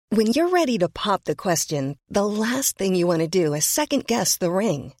When you're ready to pop the question, the last thing you want to do is second-guess the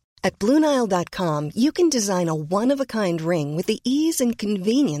ring. At BlueNile.com, you can design a one-of-a-kind ring with the ease and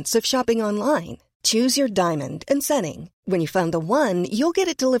convenience of shopping online. Choose your diamond and setting. When you find the one, you'll get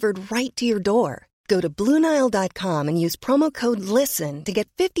it delivered right to your door. Go to BlueNile.com and use promo code LISTEN to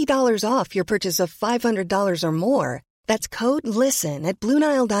get $50 off your purchase of $500 or more. That's code LISTEN at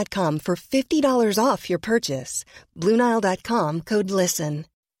BlueNile.com for $50 off your purchase. BlueNile.com, code LISTEN.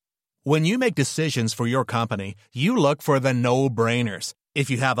 When you make decisions for your company, you look for the no-brainers.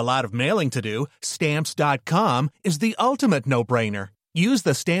 If you have a lot of mailing to do, Stamps.com is the ultimate no-brainer. Use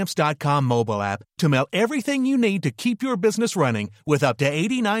the Stamps.com mobile app to mail everything you need to keep your business running with up to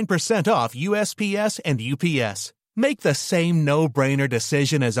 89% off USPS and UPS. Make the same no-brainer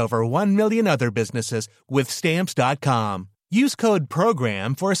decision as over 1 million other businesses with Stamps.com. Use code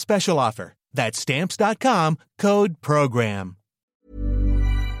PROGRAM for a special offer. That's Stamps.com, code PROGRAM.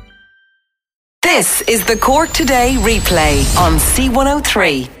 This is the Cork Today replay on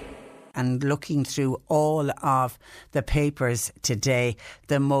C103. And looking through all of the papers today,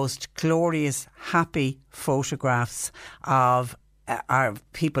 the most glorious, happy photographs of are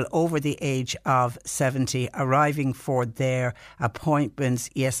people over the age of 70 arriving for their appointments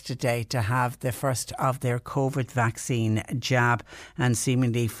yesterday to have the first of their COVID vaccine jab, and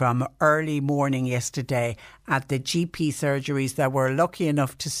seemingly from early morning yesterday at the GP surgeries that were lucky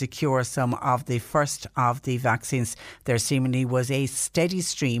enough to secure some of the first of the vaccines, there seemingly was a steady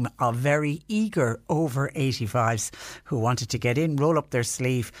stream of very eager over 85s who wanted to get in, roll up their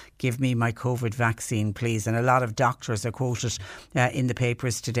sleeve, give me my COVID vaccine please. And a lot of doctors are quoted in the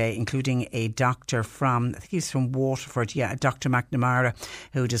papers today, including a doctor from, I think he's from Waterford, Dr. McNamara,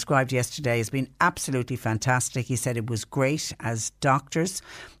 who described yesterday as being absolutely fantastic. He said it was great as doctors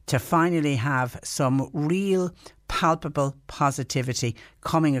to finally have some real palpable positivity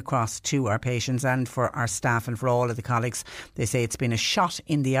coming across to our patients and for our staff and for all of the colleagues. They say it's been a shot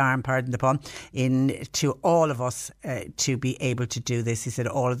in the arm, pardon the pun, to all of us to be able to do this. He said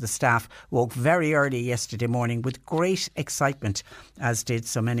all of the staff woke very early yesterday morning with great excitement, as did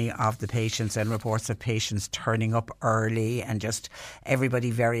so many of the patients, and reports of patients turning up early and just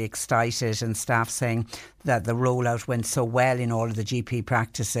everybody very excited, and staff saying that the rollout went so well in all of the GP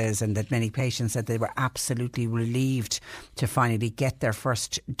practices and that many patients said they were absolutely relieved to finally get their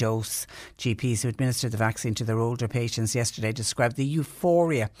first dose. GPs who administered the vaccine to their older patients yesterday described the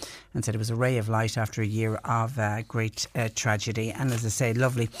euphoria and said it was a ray of light after a year of great tragedy. And as I say,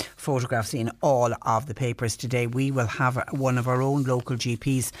 lovely photographs in all of the papers today. We will have one of our own local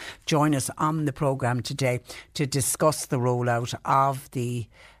GPs join us on the programme today to discuss the rollout of the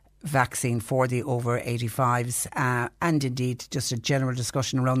vaccine for the over 85s and indeed just a general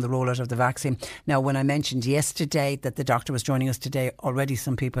discussion around the rollout of the vaccine. Now, when I mentioned yesterday that the doctor was joining us today, already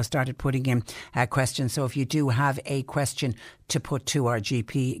some people started putting in questions. So if you do have a question to put to our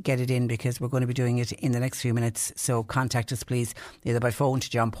GP, get it in, because we're going to be doing it in the next few minutes. So contact us please, either by phone to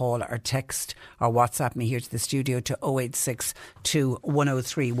John Paul or text or WhatsApp me here to the studio to 086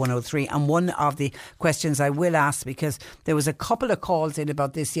 103 103. And one of the questions I will ask, because there was a couple of calls in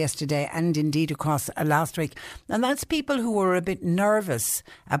about this yesterday and indeed across last week, and that's people who were a bit nervous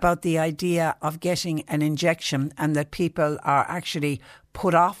about the idea of getting an injection, and that people are actually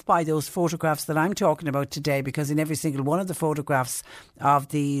put off by those photographs that I'm talking about today, because in every single one of the photographs of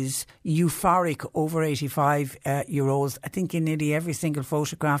these euphoric over 85 year olds, I think in nearly every single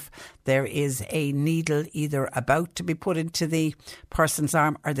photograph there is a needle either about to be put into the person's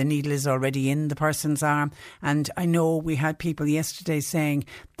arm or the needle is already in the person's arm. And I know we had people yesterday saying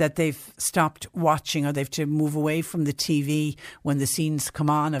that they've stopped watching, or they've to move away from the TV when the scenes come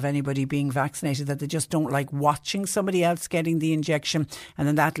on of anybody being vaccinated, that they just don't like watching somebody else getting the injection. And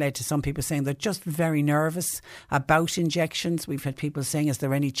then that led to some people saying they're just very nervous about injections. We've had people saying, is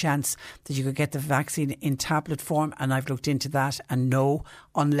there any chance that you could get the vaccine in tablet form? And I've looked into that, and no,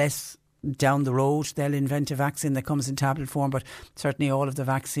 unless down the road they'll invent a vaccine that comes in tablet form. But certainly all of the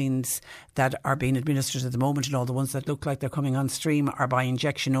vaccines that are being administered at the moment, and all the ones that look like they're coming on stream, are by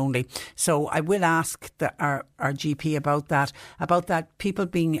injection only. So I will ask our GP about that people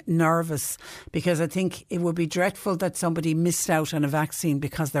being nervous, because I think it would be dreadful that somebody missed out on a vaccine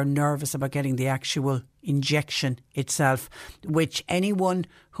because they're nervous about getting the actual injection itself, which anyone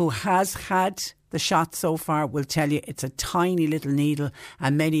who has had the shot so far will tell you it's a tiny little needle,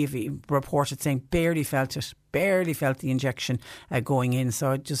 and many of you reported saying barely felt it, barely felt the injection going in.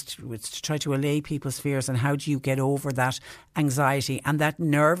 So it's to try to allay people's fears, and how do you get over that anxiety and that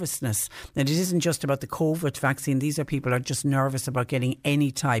nervousness. And it isn't just about the COVID vaccine. These are people are just nervous about getting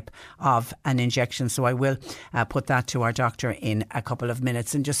any type of an injection. So I will put that to our doctor in a couple of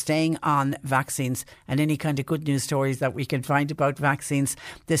minutes. And just staying on vaccines and any kind of good news stories that we can find about vaccines,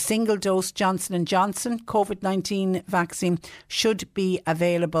 the single dose Johnson & Johnson COVID-19 vaccine should be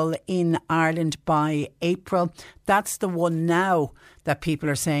available in Ireland by April. That's the one now that people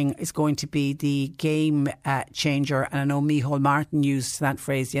are saying is going to be the game changer. And I know Micheál Martin used that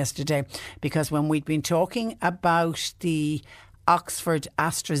phrase yesterday, because when we'd been talking about the Oxford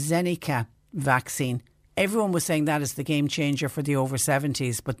AstraZeneca vaccine, everyone was saying that is the game changer for the over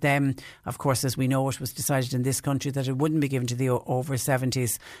 70s. But then, of course, as we know, it was decided in this country that it wouldn't be given to the over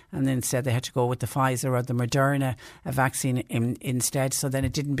 70s. And then instead they had to go with the Pfizer or the Moderna vaccine instead. So then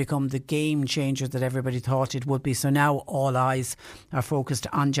it didn't become the game changer that everybody thought it would be. So now all eyes are focused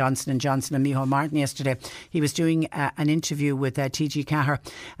on Johnson & Johnson. And Micheál Martin yesterday, he was doing an interview with TG Cahir,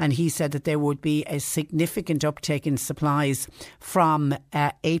 and he said that there would be a significant uptake in supplies from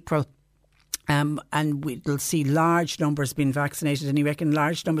April. And we'll see large numbers being vaccinated, and he reckoned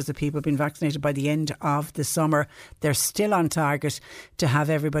large numbers of people being vaccinated by the end of the summer. They're still on target to have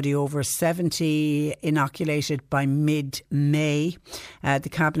everybody over 70 inoculated by mid-May. The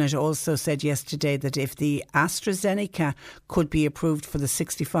Cabinet also said yesterday that if the AstraZeneca could be approved for the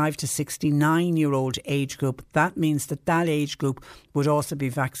 65 to 69-year-old age group, that means that age group would also be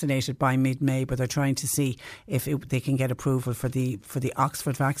vaccinated by mid-May. But they're trying to see if they can get approval for the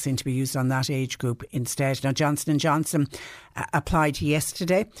Oxford vaccine to be used on that age group instead. Now, Johnson & Johnson applied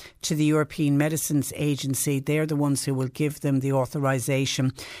yesterday to the European Medicines Agency. They're the ones who will give them the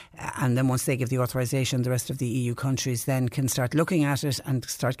authorisation, and then once they give the authorisation, the rest of the EU countries then can start looking at it and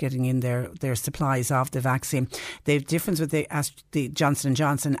start getting in their supplies of the vaccine. The difference with the Johnson &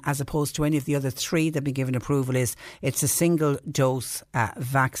 Johnson as opposed to any of the other three that have been given approval is it's a single dose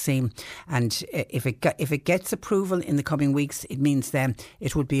vaccine, and if it gets approval in the coming weeks, it means then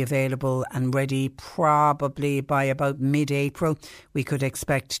it would be available and ready probably by about mid-April. We could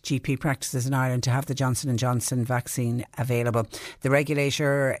expect GP practices in Ireland to have the Johnson & Johnson vaccine available. The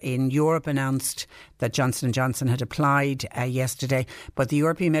regulator in Europe announced that Johnson & Johnson had applied yesterday, but the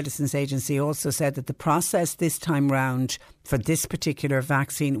European Medicines Agency also said that the process this time round for this particular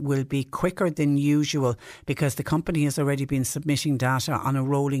vaccine will be quicker than usual, because the company has already been submitting data on a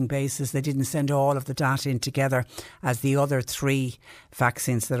rolling basis. They didn't send all of the data in together as the other three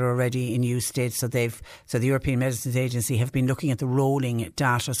vaccines that are already in use did. So the European Medicines Agency have been looking at the rolling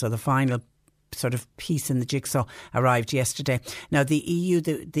data. So the final sort of piece in the jigsaw arrived yesterday. Now, the EU,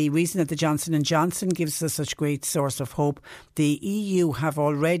 the reason that the Johnson & Johnson gives us such great source of hope, the EU have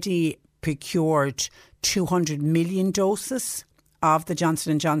already procured 200 million doses of the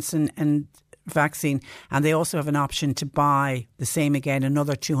Johnson & Johnson and vaccine, and they also have an option to buy the same again,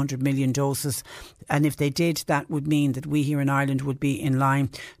 another 200 million doses. And if they did, that would mean that we here in Ireland would be in line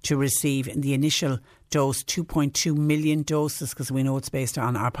to receive in the initial dose 2.2 million doses, because we know it's based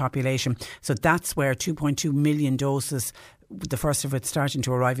on our population. So that's where 2.2 million doses, the first of it starting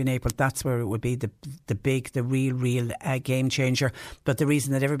to arrive in April, that's where it would be the real game changer. But the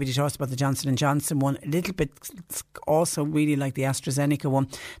reason that everybody talks about the Johnson & Johnson one a little bit, also really like the AstraZeneca one,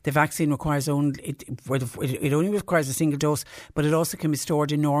 the vaccine requires it only requires a single dose, but it also can be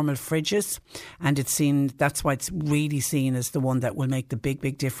stored in normal fridges, and that's why it's really seen as the one that will make the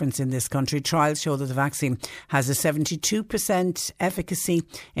big difference in this country. Trials show that the vaccine has a 72% efficacy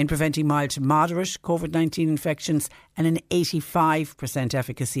in preventing mild to moderate COVID-19 infections and an 85%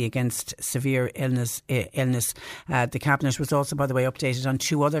 efficacy against severe illness. The Cabinet was also, by the way, updated on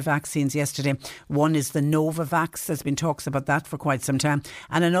two other vaccines yesterday. One is the Novavax. There's been talks about that for quite some time.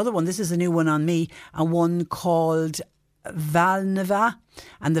 And another one, this is a new one on me, and one called Valneva.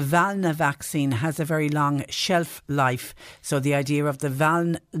 And the Valneva vaccine has a very long shelf life. So the idea of the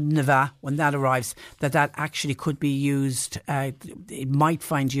Valneva, when that arrives, that actually could be used, it might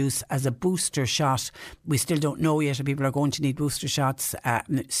find use as a booster shot. We still don't know yet if people are going to need booster shots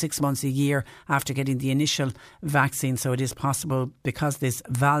 6 months, a year after getting the initial vaccine. So it is possible, because this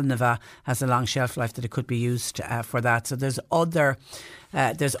Valneva has a long shelf life, that it could be used for that. So there's other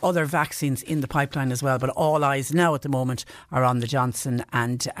vaccines in the pipeline as well, but all eyes now at the moment are on the Johnson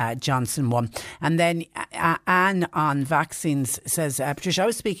and Johnson one. And then Anne on vaccines says, Patricia, I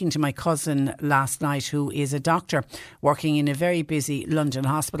was speaking to my cousin last night, who is a doctor working in a very busy London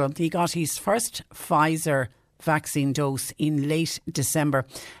hospital. He got his first Pfizer vaccine dose in late December,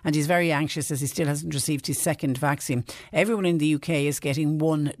 and he's very anxious as he still hasn't received his second vaccine. Everyone in the UK is getting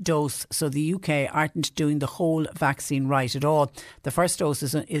one dose, so the UK aren't doing the whole vaccine right at all. The first dose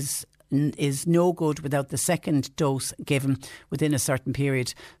is no good without the second dose given within a certain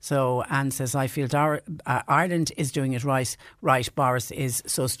period. So Anne says, I feel Ireland is doing it right. Boris is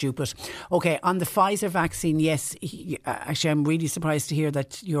so stupid. OK, on the Pfizer vaccine, yes, actually I'm really surprised to hear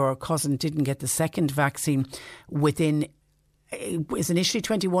that your cousin didn't get the second vaccine within. It was initially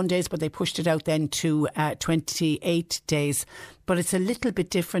 21 days, but they pushed it out then to 28 days. But it's a little bit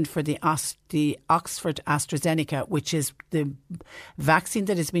different for the Oxford AstraZeneca, which is the vaccine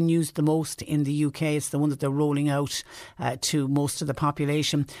that has been used the most in the UK. It's the one that they're rolling out to most of the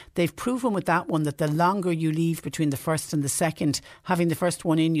population. They've proven with that one that the longer you leave between the first and the second, having the first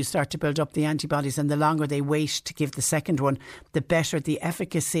one in, you start to build up the antibodies, and the longer they wait to give the second one, the better the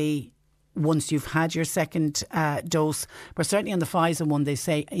efficacy once you've had your second dose. But certainly on the Pfizer one, they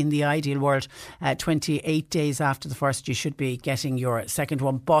say in the ideal world, 28 days after the first, you should be getting your second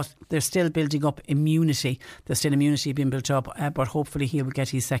one. But they're still building up immunity. There's still immunity being built up, but hopefully he will get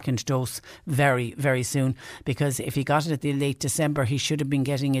his second dose very, very soon, because if he got it at the late December, he should have been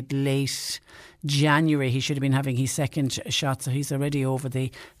getting it late January. He should have been having his second shot, so he's already over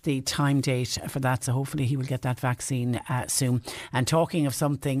the time date for that. So hopefully he will get that vaccine soon. And talking of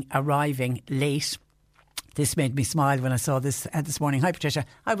something arriving late, this made me smile when I saw this this morning. Hi Patricia,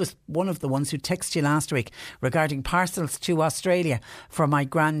 I was one of the ones who texted you last week regarding parcels to Australia for my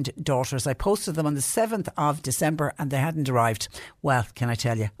granddaughters. I posted them on the 7th of December and they hadn't arrived. Well, can I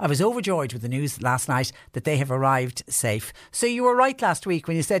tell you, I was overjoyed with the news last night that they have arrived safe. So you were right last week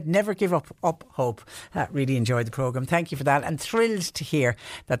when you said never give up hope. Really enjoyed the programme. Thank you for that, and thrilled to hear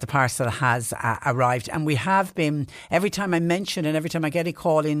that the parcel has arrived. And we have been, every time I mention and every time I get a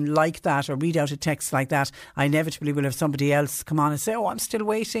call in like that or read out a text like that, I inevitably will have somebody else come on and say, oh, I'm still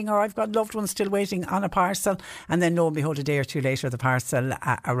waiting, or I've got loved ones still waiting on a parcel. And then lo and behold, a day or two later the parcel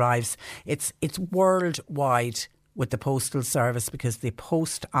arrives. It's worldwide with the postal service, because the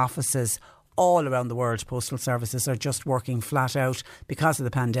post offices all around the world, postal services are just working flat out because of the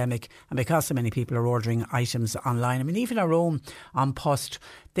pandemic and because so many people are ordering items online. I mean, even our own An Post,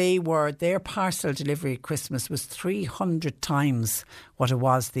 their parcel delivery at Christmas was 300 times what it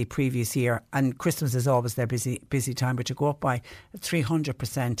was the previous year, and Christmas is always their busy time, but to go up by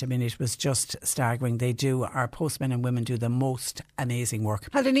 300%, I mean, it was just staggering. Our postmen and women do the most amazing work.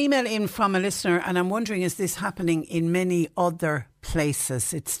 Had an email in from a listener, and I'm wondering, is this happening in many other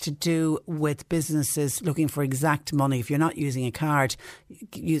places? It's to do with businesses looking for exact money. If you're not using a card,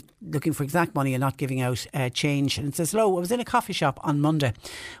 you're looking for exact money and not giving out change. And it says, hello, I was in a coffee shop on Monday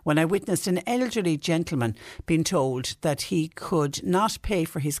when I witnessed an elderly gentleman being told that he could not pay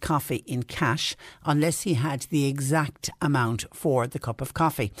for his coffee in cash unless he had the exact amount for the cup of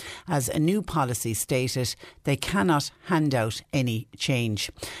coffee. As a new policy stated, they cannot hand out any change.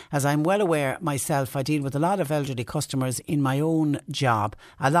 As I'm well aware myself, I deal with a lot of elderly customers in my own job.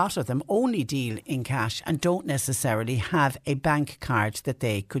 A lot of them only deal in cash and don't necessarily have a bank card that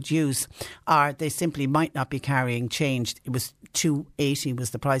they could use, or they simply might not be carrying change. It was $2.80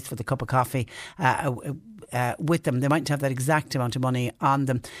 was the price for the cup of coffee with them. They mightn't have that exact amount of money on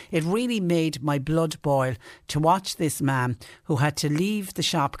them. It really made my blood boil to watch this man who had to leave the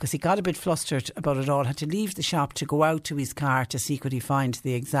shop because he got a bit flustered about it all, had to leave the shop to go out to his car to see could he find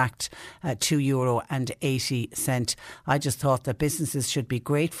the exact €2.80. I just thought that businesses should be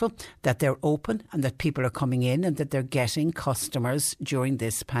grateful that they're open and that people are coming in and that they're getting customers during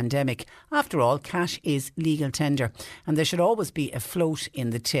this pandemic. After all, cash is legal tender and there should always be a float in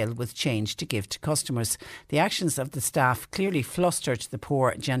the till with change to give to customers. The actions of the staff clearly flustered the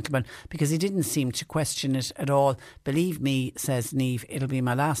poor gentleman because he didn't seem to question it at all. Believe me, says Niamh, it'll be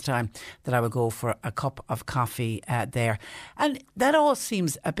my last time that I will go for a cup of coffee there. And that all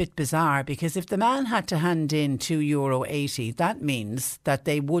seems a bit bizarre because if the man had to hand in €2.80, that means that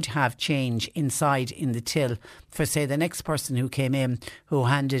they would have change inside in the till for, say, the next person who came in who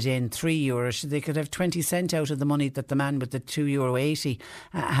handed in €3. They could have 20 cent out of the money that the man with the €2.80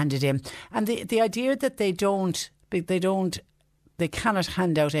 handed in. And the idea that they cannot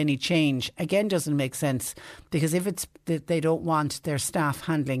hand out any change again doesn't make sense, because if it's that they don't want their staff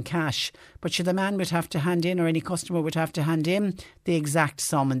handling cash, but the man would have to hand in, or any customer would have to hand in the exact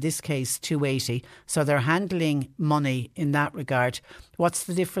sum, in this case €2.80, so they're handling money in that regard. What's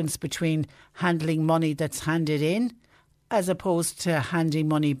the difference between handling money that's handed in as opposed to handing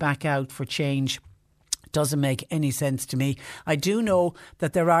money back out for change Doesn't make any sense to me. I do know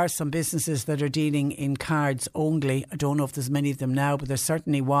that there are some businesses that are dealing in cards only. I don't know if there's many of them now, but there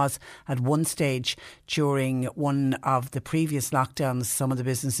certainly was at one stage during one of the previous lockdowns. Some of the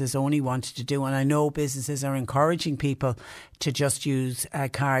businesses only wanted to do, and I know businesses are encouraging people to just use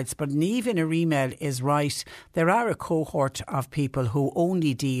cards. But Niamh in her email is right. There are a cohort of people who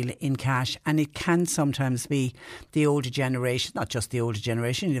only deal in cash, and it can sometimes be the older generation, not just the older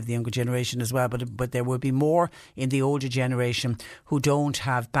generation, you have the younger generation as well, but there will be more in the older generation who don't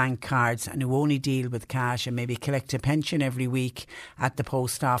have bank cards and who only deal with cash and maybe collect a pension every week at the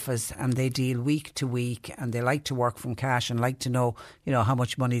post office, and they deal week to week, and they like to work from cash and like to know, how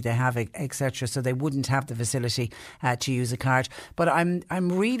much money they have, etc. So they wouldn't have the facility to use a card. But I'm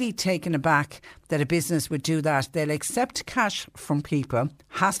really taken aback that a business would do that. They'll accept cash from people,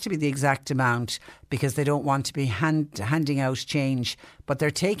 has to be the exact amount, because they don't want to be handing out change, but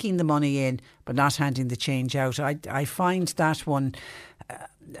they're taking the money in but not handing the change out. I find that one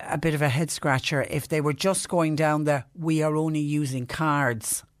a bit of a head scratcher. If they were just going down the we are only using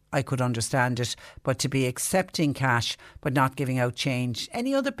cards, I could understand it, but to be accepting cash but not giving out change.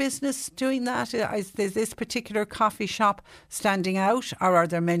 Any other business doing that? Is this particular coffee shop standing out, or are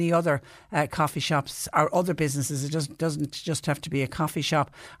there many other coffee shops or other businesses? It doesn't just have to be a coffee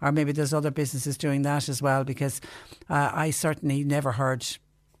shop, or maybe there's other businesses doing that as well, because I certainly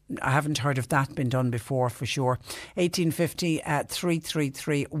I haven't heard of that been done before, for sure. 1850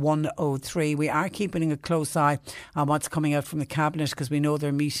 333 103. We are keeping a close eye on what's coming out from the Cabinet, because we know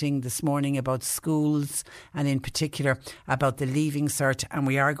they're meeting this morning about schools and in particular about the Leaving Cert, and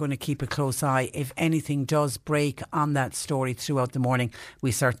we are going to keep a close eye. If anything does break on that story throughout the morning,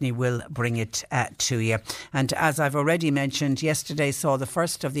 we certainly will bring it to you. And as I've already mentioned, yesterday saw the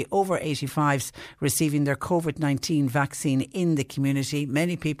first of the over 85s receiving their COVID-19 vaccine in the community.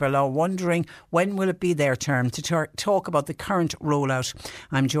 Many people are wondering when will it be their turn to talk about the current rollout.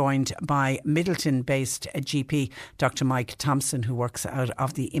 I'm joined by Middleton-based GP Dr. Mike Thompson, who works out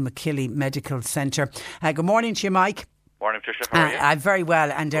of the Immokalee Medical Centre. Good morning to you, Mike. Morning, Patricia. How are you? I'm very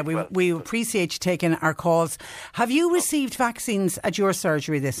well, and we appreciate you taking our calls. Have you received vaccines at your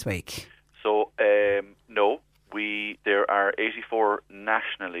surgery this week? So, no. There are 84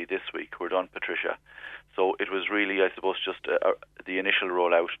 nationally this week. We're done, Patricia. So it was really, I suppose, just the initial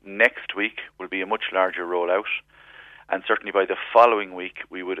rollout. Next week will be a much larger rollout, and certainly by the following week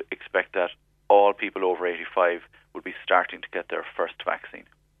we would expect that all people over 85 will be starting to get their first vaccine.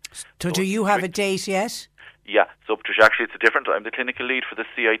 So do you have a date yet? Yeah, so Patricia, actually it's different. I'm the clinical lead for the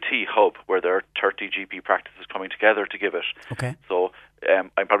CIT hub, where there are 30 GP practices coming together to give it. Okay. So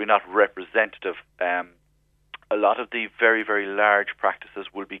I'm probably not representative. A lot of the very, very large practices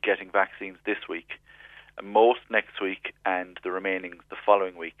will be getting vaccines this week. Most next week, and the remaining the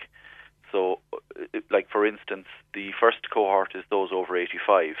following week. So, like for instance, the first cohort is those over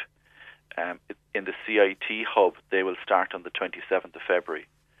 85. In the CIT hub, they will start on the 27th of February,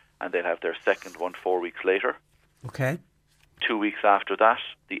 and they'll have their second one 4 weeks later. Okay. 2 weeks after that,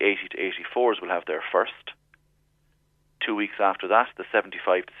 the 80 to 84s will have their first. 2 weeks after that, the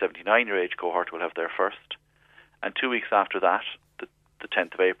 75 to 79 year age cohort will have their first. And 2 weeks after that, the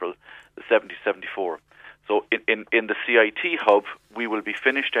 10th of April, the 70 to 74. So in the CIT hub, we will be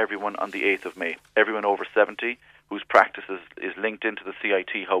finished everyone on the 8th of May. Everyone over 70 whose practice is linked into the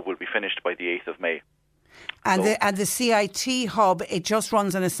CIT hub will be finished by the 8th of May. And the CIT hub, it just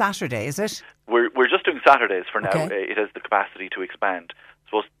runs on a Saturday, is it? We're just doing Saturdays for now. Okay. It has the capacity to expand.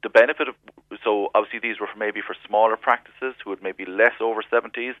 So the benefit of, so obviously these were maybe for smaller practices who had maybe less over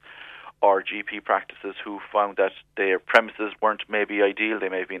 70s, or GP practices who found that their premises weren't maybe ideal, they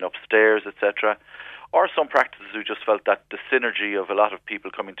may have been upstairs, etc. Or some practices who just felt that the synergy of a lot of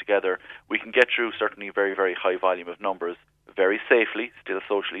people coming together, we can get through certainly very, very high volume of numbers very safely, still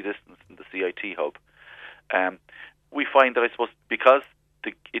socially distanced in the CIT hub. We find that, I suppose, because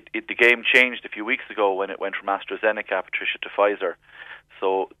the game changed a few weeks ago when it went from AstraZeneca, Patricia, to Pfizer,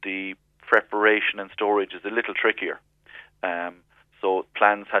 so the preparation and storage is a little trickier. So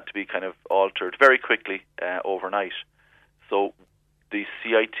plans had to be kind of altered very quickly overnight. So the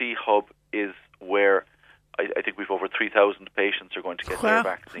CIT hub is where I think we've over 3,000 patients are going to get their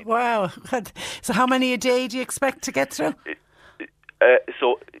vaccine. Wow. So how many a day do you expect to get through?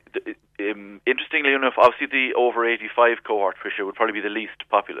 Interestingly enough, obviously the over 85 cohort, Tricia, would probably be the least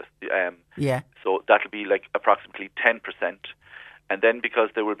populous. Yeah. So that'll be like approximately 10%. And then because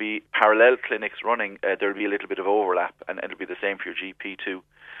there will be parallel clinics running, there will be a little bit of overlap, and it'll be the same for your GP too.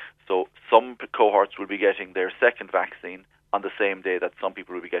 So some cohorts will be getting their second vaccine on the same day that some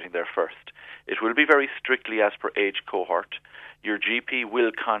people will be getting their first. It will be very strictly as per age cohort. Your GP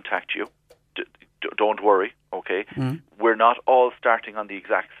will contact you don't worry, okay? We're not all starting on the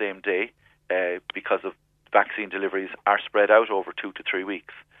exact same day because of vaccine deliveries are spread out over 2 to 3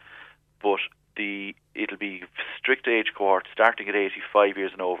 weeks. But it'll be strict age cohorts starting at 85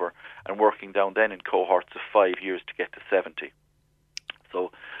 years and over and working down then in cohorts of 5 years to get to 70.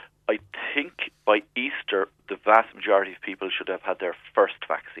 So I think by Easter, the vast majority of people should have had their first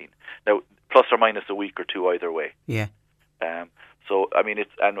vaccine. Now, plus or minus a week or two either way. Yeah. So, I mean,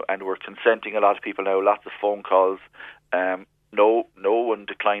 and we're consenting a lot of people now, lots of phone calls. No one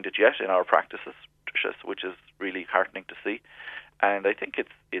declined it yet in our practices, which is really heartening to see. And I think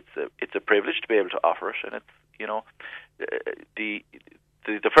it's a privilege to be able to offer it. And it's, you know,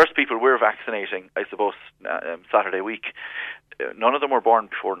 the first people we're vaccinating, I suppose, Saturday week, none of them were born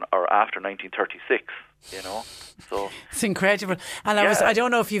before or after 1936, you know. So it's incredible. And I don't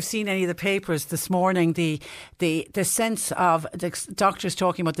know if you've seen any of the papers this morning, the sense of the doctors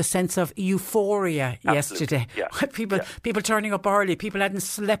talking about the sense of euphoria yesterday. Yeah. People turning up early, people hadn't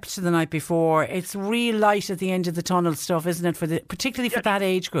slept the night before. It's real light at the end of the tunnel stuff, isn't it, particularly for that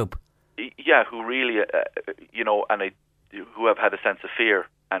age group? Yeah, who really, you know, who have had a sense of fear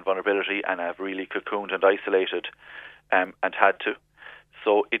and vulnerability and have really cocooned and isolated and had to.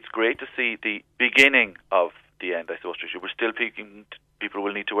 So it's great to see the beginning of the end, I suppose. We're still peaking. People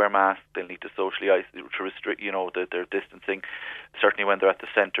will need to wear masks. They'll need to socially isolate, to restrict, you know, their distancing, certainly when they're at the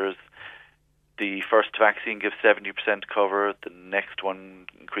centres. The first vaccine gives 70% cover. The next one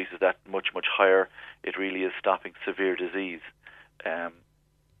increases that much, much higher. It really is stopping severe disease.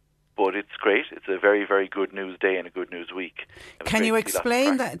 But it's great. It's a very, very good news day and a good news week. Can you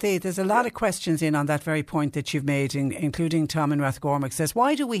explain that? There's a lot of questions in on that very point that you've made, including Tom in Rathgormack says,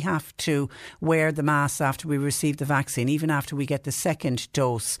 why do we have to wear the masks after we receive the vaccine, even after we get the second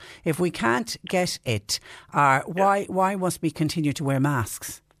dose? If we can't get it, why must we continue to wear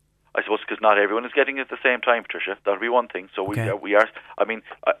masks? I suppose because not everyone is getting it at the same time, Patricia. That'll be one thing. So we are. I mean,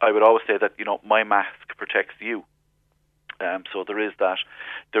 I would always say that, you know, my mask protects you. So there is that.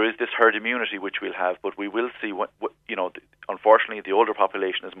 There is this herd immunity which we'll have, but we will see what you know. Unfortunately, the older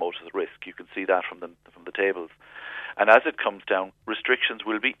population is most at risk. You can see that from the tables. And as it comes down, restrictions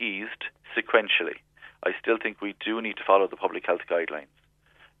will be eased sequentially. I still think we do need to follow the public health guidelines.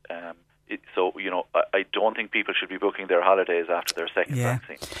 So, you know, I don't think people should be booking their holidays after their second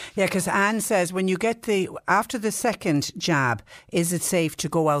vaccine. Yeah, because Anne says when you get after the second jab, is it safe to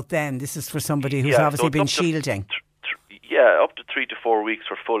go out then? This is for somebody who's obviously been shielding. Up to 3 to 4 weeks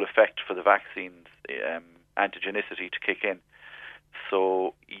for full effect for the vaccine's antigenicity to kick in.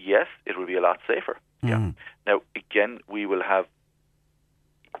 So, yes, it will be a lot safer. Yeah. Now, again, we will have,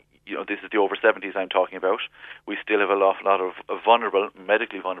 you know, this is the over 70s I'm talking about. We still have a lot of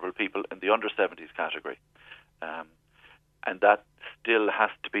medically vulnerable people in the under 70s category. And that still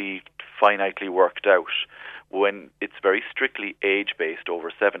has to be finitely worked out when it's very strictly age-based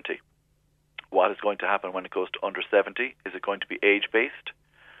over 70. What is going to happen when it goes to under 70? Is it going to be age-based?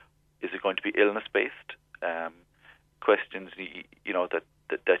 Is it going to be illness-based? Questions, you know,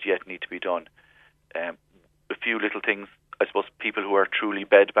 that yet need to be done. A few little things. I suppose people who are truly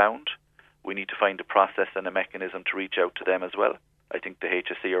bed-bound, we need to find a process and a mechanism to reach out to them as well. I think the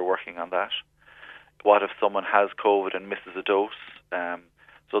HSE are working on that. What if someone has COVID and misses a dose?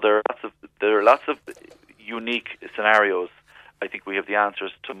 So there are lots of unique scenarios. I think we have the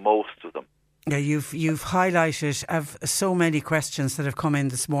answers to most of them. Yeah, you've highlighted so many questions that have come in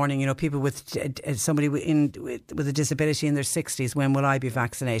this morning. You know, people with somebody with a disability in their 60s. When will I be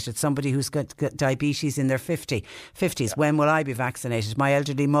vaccinated? Somebody who's got diabetes in their 50s. Yeah. When will I be vaccinated? My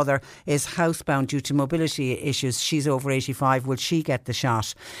elderly mother is housebound due to mobility issues. She's over 85. Will she get the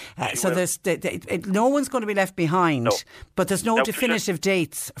shot? So there's no one's going to be left behind. No. But there's no definitive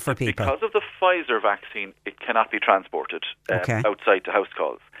dates for people. Because of the Pfizer vaccine, it cannot be transported outside to house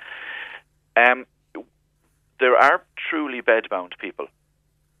calls. There are truly bedbound people.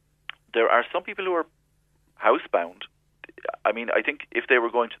 There are some people who are housebound. I mean, I think if they were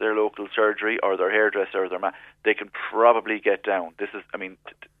going to their local surgery or their hairdresser or they can probably get down. This is, I mean,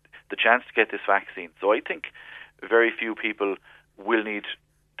 the chance to get this vaccine. So I think very few people will need.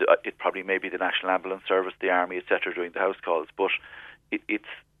 It probably may be the National Ambulance Service, the Army, etc., doing the house calls. But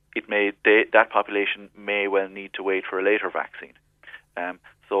that population may well need to wait for a later vaccine.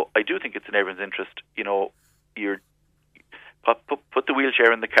 So I do think it's in everyone's interest. You know, put the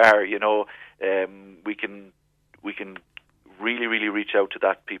wheelchair in the car. You know, we can really, really reach out to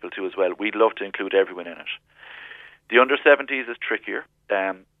that people too as well. We'd love to include everyone in it. The under 70s is trickier.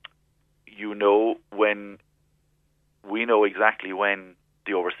 You know, when we know exactly when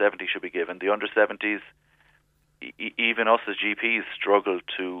the over 70s should be given. The under 70s, even us as GPs struggle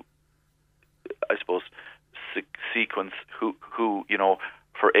to I suppose, sequence who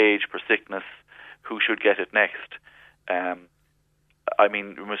for age, for sickness, who should get it next. I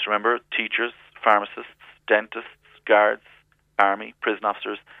mean, we must remember teachers, pharmacists, dentists, guards, army, prison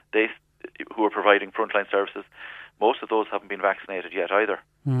officers, who are providing frontline services. Most of those haven't been vaccinated yet either.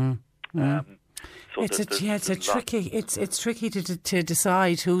 So it's tricky to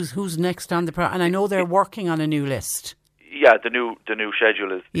decide who's next on the and I know they're working on a new list. Yeah, the new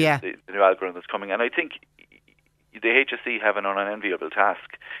schedule is the new algorithm that's coming, and I think the HSE have an unenviable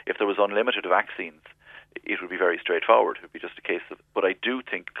task. If there was unlimited vaccines, it would be very straightforward. It would be just a case of. But I do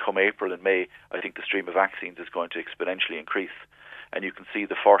think come April and May, I think the stream of vaccines is going to exponentially increase, and you can see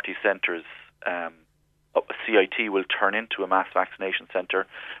the 40 centres. CIT will turn into a mass vaccination centre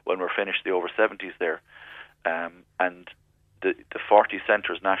when we're finished the over 70s there, and the 40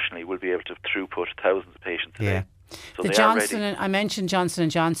 centres nationally will be able to throughput thousands of patients a day. So I mentioned Johnson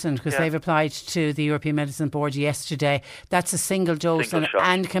 & Johnson because they've applied to the European Medicine Board yesterday. That's a single dose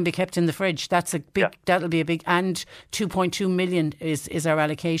and can be kept in the fridge. That's a big. That'll be a big. And 2.2 million is our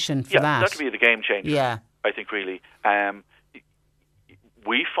allocation for that. That'll be the game changer. Yeah, I think really.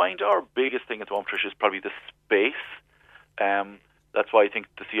 We find our biggest thing at the moment, Trish, is probably the space. That's why I think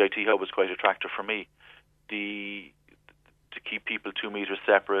the CIT hub was quite attractive for me. To keep people 2 metres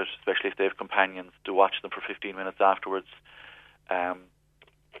separate, especially if they have companions, to watch them for 15 minutes afterwards.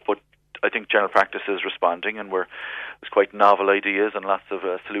 But I think general practice is responding, and there's quite novel ideas and lots of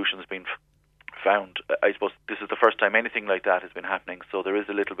solutions being found. I suppose this is the first time anything like that has been happening, so there is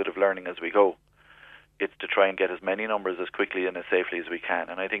a little bit of learning as we go. It's to try and get as many numbers as quickly and as safely as we can,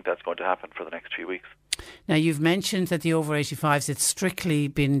 and I think that's going to happen for the next few weeks. Now, you've mentioned that the over 85s, it's strictly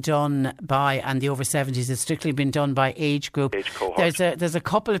been done by, and the over 70s, it's strictly been done by age group. Age cohort. There's a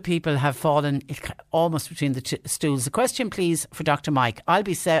couple of people have fallen almost between the stools. The question, please, for Dr. Mike. I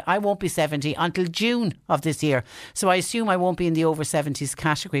won't be 70 until June of this year, so I assume I won't be in the over 70s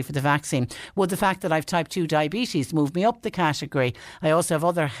category for the vaccine. Would the fact that I've type 2 diabetes move me up the category? I also have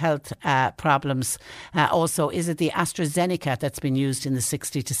other health problems. Also, is it the AstraZeneca that's been used in the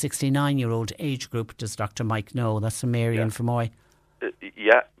 60 to 69-year-old age group? Does Dr. Mike know? That's from Marion from Moy.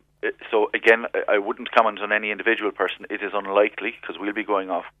 So again, I wouldn't comment on any individual person. It is unlikely because we'll be going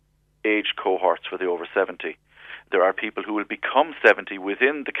off age cohorts for the over 70. There are people who will become 70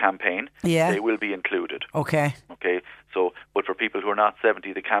 within the campaign. Yeah. They will be included. Okay. So, but for people who are not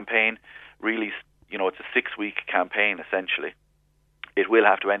 70, the campaign really, it's a 6-week campaign essentially. It will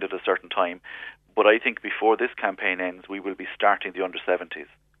have to end at a certain time. But I think before this campaign ends, we will be starting the under 70s.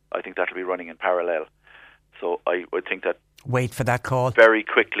 I think that will be running in parallel. So I would think that... Wait for that call. Very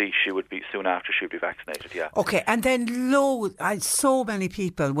quickly, soon after she would be vaccinated, yeah. Okay, and then so many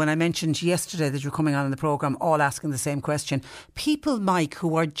people, when I mentioned yesterday that you're coming on in the programme, all asking the same question. People, Mike,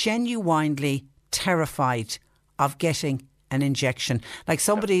 who are genuinely terrified of getting an injection. Like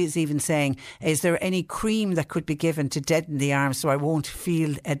somebody is even saying, is there any cream that could be given to deaden the arm so I won't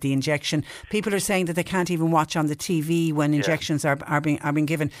feel the injection? People are saying that they can't even watch on the TV when injections are being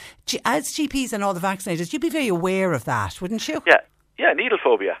given. As GPs and all the vaccinators, you'd be very aware of that, wouldn't you? Yeah, needle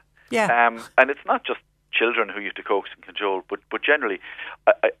phobia. Yeah. And it's not just children who you have to coax and cajole, but generally,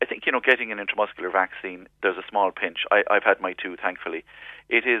 I think, getting an intramuscular vaccine, there's a small pinch. I've had my 2, thankfully.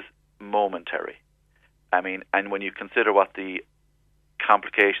 It is momentary. I mean, and when you consider what the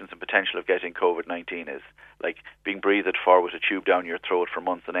complications and potential of getting COVID-19 is, like being breathed for with a tube down your throat for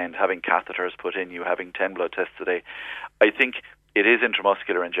months on end, having catheters put in you, having 10 blood tests a day, I think it is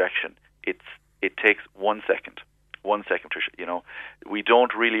intramuscular injection. It takes 1 second. 1 second, Tricia. We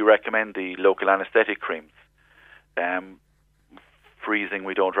don't really recommend the local anaesthetic creams. Freezing,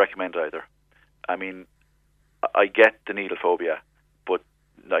 we don't recommend either. I mean, I get the needle phobia, but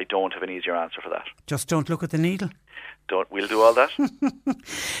I don't have an easier answer for that. Just don't look at the needle. We'll do all that.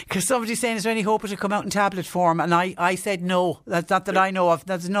 Because somebody's saying, is there any hope it will come out in tablet form? And I said no. That's not that I know of.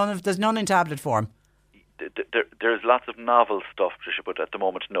 There's none in tablet form. There's lots of novel stuff, but at the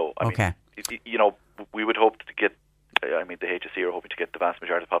moment, no. I mean, we would hope to get. I mean, the HSE are hoping to get the vast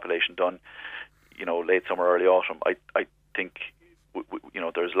majority of the population done. Late summer, early autumn. I think.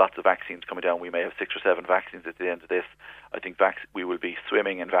 There's lots of vaccines coming down. We may have 6 or 7 vaccines at the end of this. I think we will be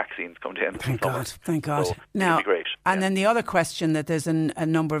swimming in vaccines coming to the end of the summer. Thank God. So now, it'll be great. And then the other question that there's a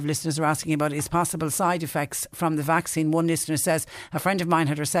number of listeners are asking about is possible side effects from the vaccine. One listener says, a friend of mine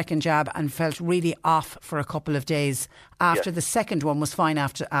had her second jab and felt really off for a couple of days after the second one, was fine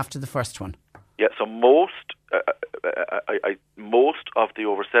after the first one. Yeah, so most of the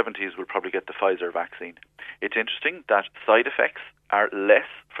over 70s will probably get the Pfizer vaccine. It's interesting that side effects are less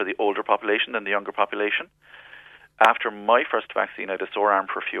for the older population than the younger population. after my first vaccine, I had a sore arm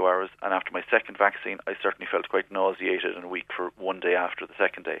for a few hours, and after my second vaccine, I certainly felt quite nauseated and weak for one day after the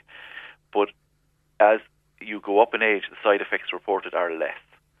second day. But as you go up in age, the side effects reported are less.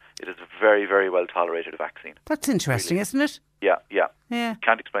 It is a very, very well tolerated vaccine. That's interesting, really. Isn't it? Yeah. Yeah.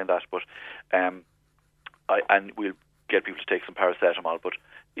 Can't explain that, but and we'll get people to take some paracetamol, but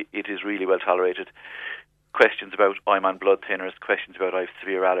it is really well tolerated. Questions about I'm on blood thinners, questions about I have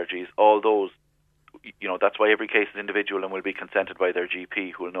severe allergies, all those, that's why every case is individual and will be consented by their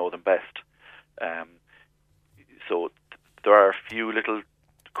GP, who will know them best. So there are a few little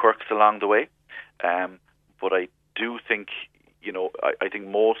quirks along the way, but I do think, I think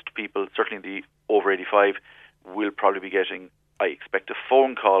most people, certainly the over 85, will probably be getting, I expect, a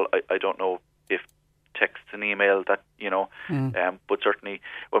phone call. I don't know if text and email that, but certainly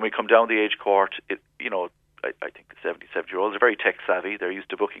when we come down the age cohort, I think the 70-year-olds are very tech savvy. They're used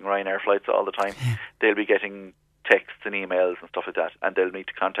to booking Ryanair flights all the time. They'll be getting texts and emails and stuff like that, and they'll need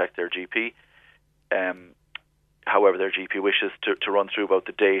to contact their GP. However, their GP wishes to run through about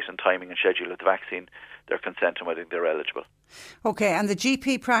the date and timing and schedule of the vaccine, their consent, and whether they're eligible. Okay, and the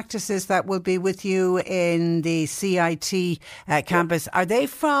GP practices that will be with you in the CIT campus, are they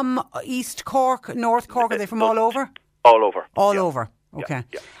from East Cork, North Cork? Are they from all over? All over. All over. Okay.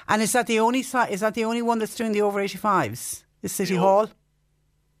 Yeah. And is that the only one that's doing the over 85s? Is City Hall?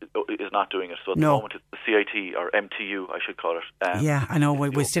 Is not doing it. So at the moment it's the CIT, or MTU, I should call it. I know.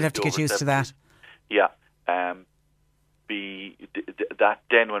 We still have to get used to that. Yeah. That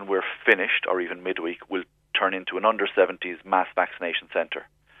then, when we're finished, or even midweek, will turn into an under-70s mass vaccination centre.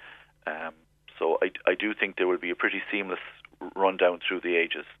 So I do think there will be a pretty seamless rundown through the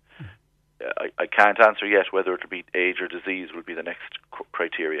ages. I can't answer yet whether it will be age or disease will be the next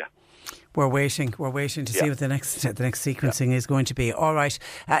criteria. We're waiting to see what the next sequencing is going to be. All right.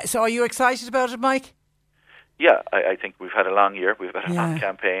 So are you excited about it, Mike? Yeah, I think we've had a long year. We've had a long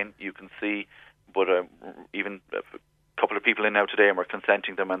campaign. You can see, but even a couple of people in now today, and we're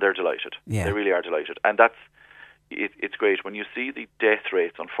consenting them, and they're delighted. Yeah. They really are delighted. And it's great. When you see the death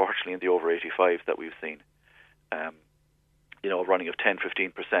rates, unfortunately, in the over 85s that we've seen, running of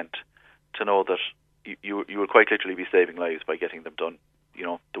 10-15%, to know that you will quite literally be saving lives by getting them done,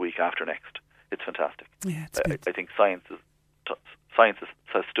 the week after next. It's fantastic. Yeah, I think science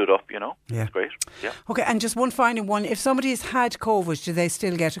has stood up, Yeah. It's great. Yeah. Okay, and just one final one. If somebody has had COVID, do they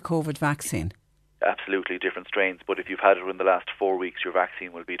still get a COVID vaccine? Absolutely, different strains. But if you've had it in the last 4 weeks, your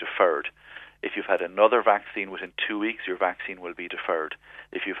vaccine will be deferred. If you've had another vaccine within 2 weeks, your vaccine will be deferred.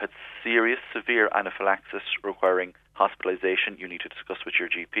 If you've had serious, severe anaphylaxis requiring hospitalisation, you need to discuss with your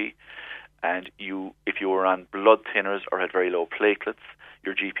GP. And if you were on blood thinners or had very low platelets,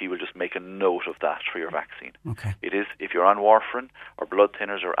 your GP will just make a note of that for your vaccine. Okay. It is, if you're on warfarin or blood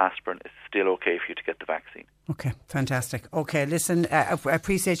thinners or aspirin, it's still okay for you to get the vaccine. Okay, fantastic. Okay, listen, I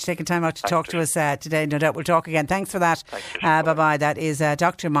appreciate you taking time out to talk to us today. No doubt we'll talk again. Thanks for that. Bye-bye. That is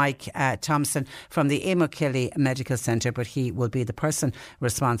Dr. Mike Thompson from the Imokilly Medical Centre, but he will be the person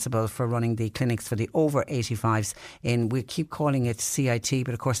responsible for running the clinics for the over 85s. We keep calling it CIT,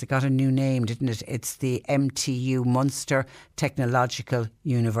 but of course it got a new name, didn't it? It's the MTU, Munster Technological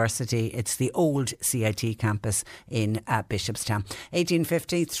University. It's the old CIT campus in Bishopstown.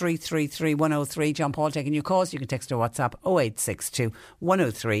 1850 333 103. John Paul taking your calls. You can text or WhatsApp 0862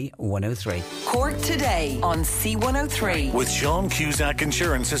 103 103. Cork Today on C103. With Sean Cusack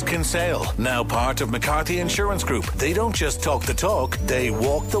Insurance's Kinsale, now part of McCarthy Insurance Group. They don't just talk the talk, they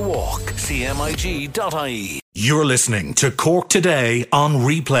walk the walk. CMIG.ie. You're listening to Cork Today on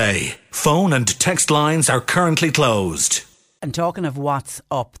replay. Phone and text lines are currently closed. And talking of what's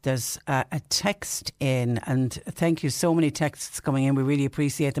up, there's a text in, and thank you, so many texts coming in, we really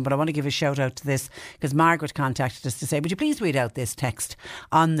appreciate them, but I want to give a shout out to this because Margaret contacted us to say, would you please read out this text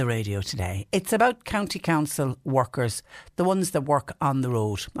on the radio today? It's about county council workers, the ones that work on the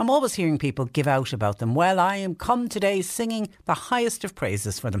road. I'm always hearing people give out about them. Well, I am come today singing the highest of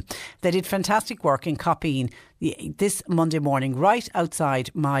praises for them. They did fantastic work in copying this Monday morning right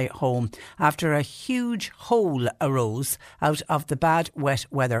outside my home after a huge hole arose out of the bad wet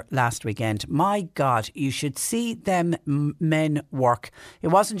weather last weekend. My God, you should see them men work. It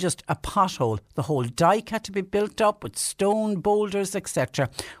wasn't just a pothole. The whole dike had to be built up with stone boulders, etc.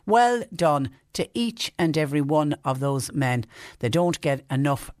 Well done to each and every one of those men. They don't get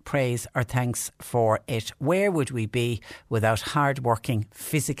enough praise or thanks for it. Where would we be without hard-working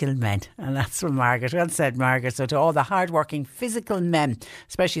physical men? And that's from Margaret. Well said, Margaret. So to all the hard-working physical men,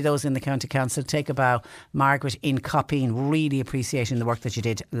 especially those in the County Council, take a bow. Margaret in copying, really appreciating the work that you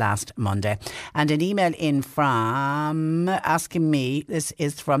did last Monday. And an email in from asking me, this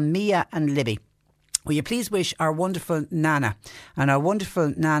is from Mia and Libby. Will you please wish our wonderful Nana, and our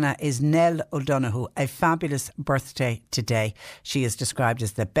wonderful Nana is Nell O'Donoghue, a fabulous birthday today. She is described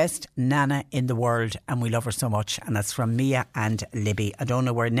as the best Nana in the world and we love her so much, and that's from Mia and Libby. I don't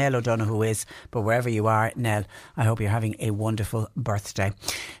know where Nell O'Donoghue is, but wherever you are, Nell, I hope you're having a wonderful birthday.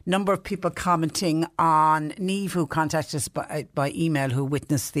 Number of people commenting on Neve, who contacted us by email, who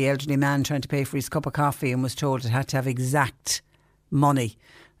witnessed the elderly man trying to pay for his cup of coffee and was told it had to have exact money.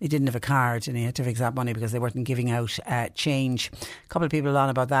 He didn't have a card and he had to have exact money because they weren't giving out change. A couple of people on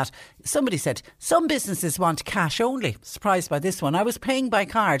about that. Somebody said some businesses want cash only. Surprised by this one. I was paying by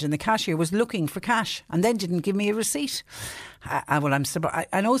card and the cashier was looking for cash and then didn't give me a receipt. Well, I'm surprised.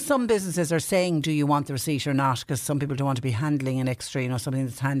 I know some businesses are saying, do you want the receipt or not? Because some people don't want to be handling an extra, something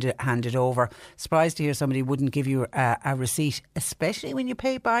that's handed over. Surprised to hear somebody wouldn't give you a receipt, especially when you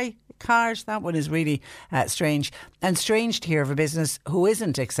pay by card. That one is really strange. And strange to hear of a business who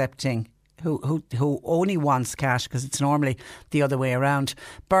isn't accepting, who only wants cash, because it's normally the other way around.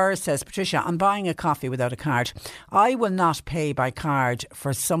 Burr says, Patricia, I'm buying a coffee without a card. I will not pay by card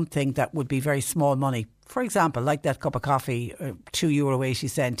for something that would be very small money. For example, like that cup of coffee,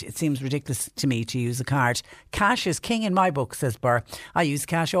 €2.80. It seems ridiculous to me to use a card. Cash is king in my book, says Burr. I use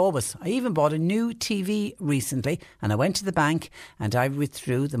cash always. I even bought a new TV recently and I went to the bank and I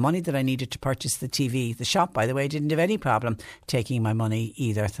withdrew the money that I needed to purchase the TV. The shop, by the way, didn't have any problem taking my money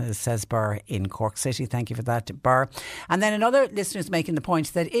either, says Burr in Cork City. Thank you for that, Burr. And then another listener is making the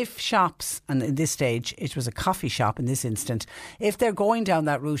point that if shops, and in this stage it was a coffee shop in this instant, if they're going down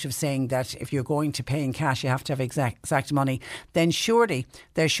that route of saying that if you're going to pay in cash you have to have exact money, then surely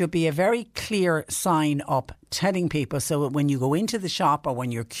there should be a very clear sign up telling people, so that when you go into the shop or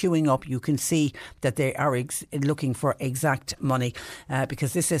when you're queuing up, you can see that they are looking for exact money,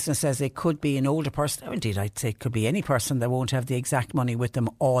 because this listener says it could be an older person, or indeed I'd say it could be any person that won't have the exact money with them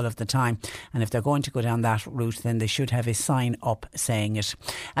all of the time, and if they're going to go down that route then they should have a sign up saying it.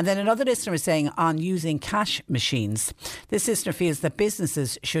 And then another listener is saying on using cash machines, this listener feels that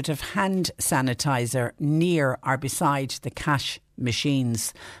businesses should have hand sanitizer near or beside the cash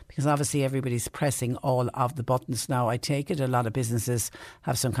machines, because obviously everybody's pressing all of the buttons now. I take it a lot of businesses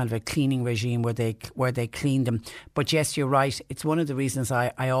have some kind of a cleaning regime where they clean them. But yes, you're right, it's one of the reasons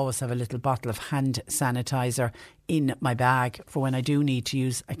I always have a little bottle of hand sanitizer in my bag for when I do need to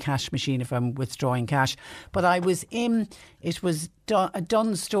use a cash machine if I'm withdrawing cash. But I was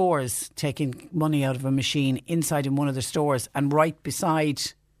Dunnes Stores taking money out of a machine inside in one of the stores, and right beside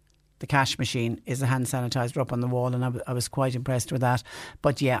the cash machine is a hand sanitizer up on the wall, and I was quite impressed with that.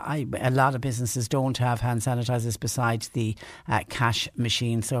 But yeah, a lot of businesses don't have hand sanitizers beside the cash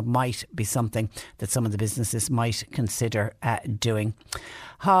machine, so it might be something that some of the businesses might consider doing.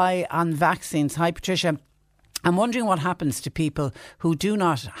 Hi, on vaccines. Hi, Patricia. I'm wondering what happens to people who do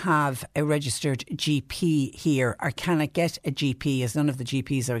not have a registered GP here or cannot get a GP, as none of the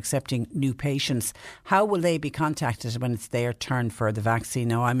GPs are accepting new patients. How will they be contacted when it's their turn for the vaccine?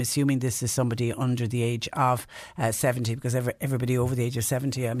 Now, I'm assuming this is somebody under the age of 70, because everybody over the age of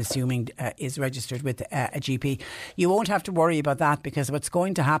 70, I'm assuming, is registered with a GP. You won't have to worry about that, because what's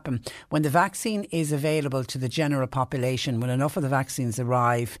going to happen when the vaccine is available to the general population, when enough of the vaccines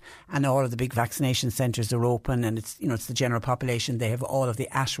arrive and all of the big vaccination centres are open, and it's the general population, they have all of the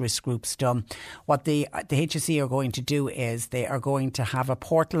at-risk groups done. What the HSE are going to do is they are going to have a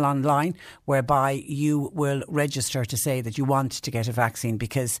portal online whereby you will register to say that you want to get a vaccine,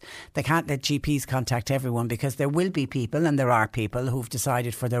 because they can't let GPs contact everyone, because there will be people, and there are people who've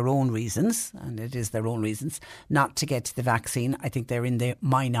decided for their own reasons, and it is their own reasons, not to get the vaccine. I think they're in the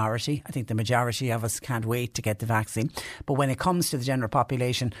minority. I think the majority of us can't wait to get the vaccine. But when it comes to the general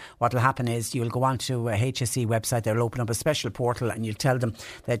population, what will happen is you'll go onto a HSE website, they'll open up a special portal and you'll tell them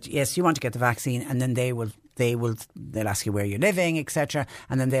that yes, you want to get the vaccine, and then they'll ask you where you're living, etc.,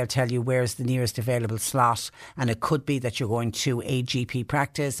 and then they'll tell you where's the nearest available slot. And it could be that you're going to a GP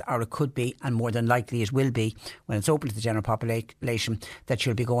practice, or it could be, and more than likely it will be, when it's open to the general population, that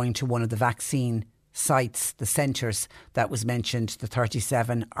you'll be going to one of the vaccine sites, the centres that was mentioned, the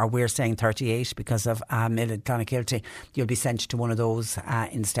 37, or we're saying 38 because of Clonakilty. You'll be sent to one of those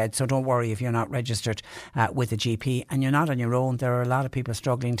instead. So don't worry if you're not registered with a GP, and you're not on your own. There are a lot of people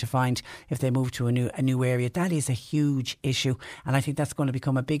struggling to find, if they move to a new area. That is a huge issue, and I think that's going to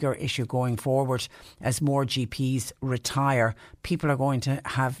become a bigger issue going forward as more GPs retire. People are going to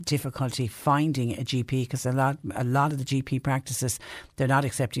have difficulty finding a GP, because a lot of the GP practices, they're not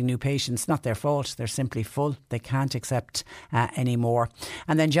accepting new patients. Not their fault. They're simply full. They can't accept anymore.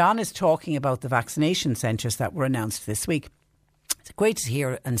 And then John is talking about the vaccination centres that were announced this week. Great to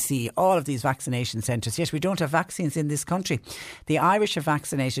hear and see all of these vaccination centres. Yes, we don't have vaccines in this country. The Irish have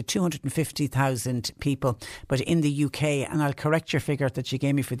vaccinated 250,000 people, but in the UK, and I'll correct your figure that you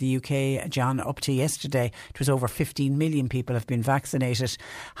gave me for the UK, John, up to yesterday, it was over 15 million people have been vaccinated.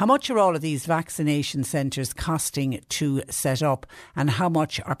 How much are all of these vaccination centres costing to set up, and how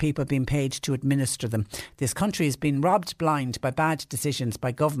much are people being paid to administer them? This country has been robbed blind by bad decisions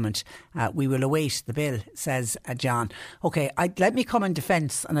by government. We will await the bill, says John. OK, let me come in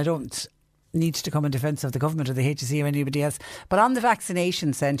defence, and I don't need to come in defence of the government or the HSE or anybody else, but on the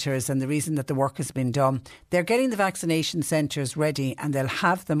vaccination centres and the reason that the work has been done, they're getting the vaccination centres ready, and they'll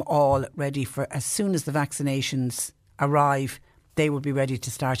have them all ready for as soon as the vaccinations arrive. They will be ready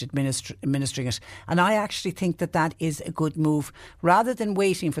to start administering it. And I actually think that that is a good move, rather than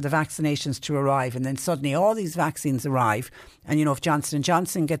waiting for the vaccinations to arrive and then suddenly all these vaccines arrive. And, you know, if Johnson &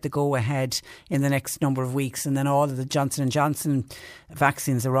 Johnson get the go-ahead in the next number of weeks, and then all of the Johnson & Johnson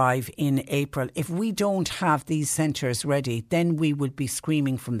vaccines arrive in April, if we don't have these centres ready, then we would be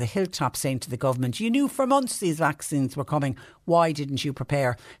screaming from the hilltop saying to the government, you knew for months these vaccines were coming. Why didn't you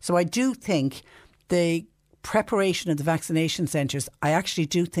prepare? So I do think the preparation of the vaccination centres, I actually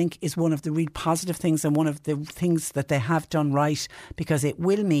do think, is one of the real positive things and one of the things that they have done right, because it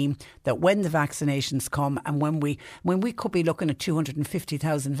will mean that when the vaccinations come, and when we could be looking at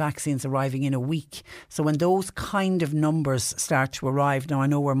 250,000 vaccines arriving in a week, so when those kind of numbers start to arrive, now I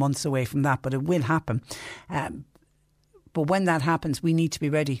know we're months away from that, but it will happen. But when that happens, we need to be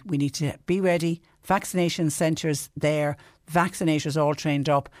ready. We need to be ready. Vaccination centres there, vaccinators all trained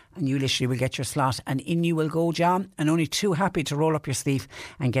up, and you literally will get your slot, and in you will go, John, and only too happy to roll up your sleeve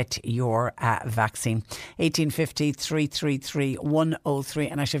and get your vaccine. 1850 333 103.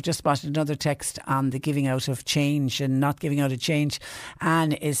 And I should have just spotted another text on the giving out of change and not giving out of change.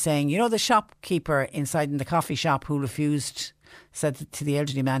 Anne is saying, you know, the shopkeeper inside in the coffee shop who refused, said to the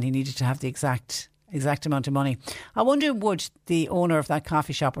elderly man he needed to have the exact amount of money. I wonder, would the owner of that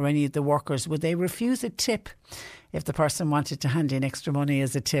coffee shop or any of the workers, would they refuse a tip if the person wanted to hand in extra money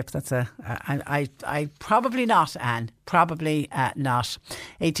as a tip? That's I probably not, Anne. Probably not.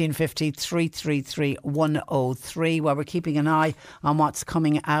 1850 333 103. Well, we're keeping an eye on what's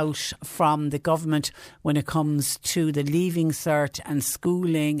coming out from the government when it comes to the Leaving Cert and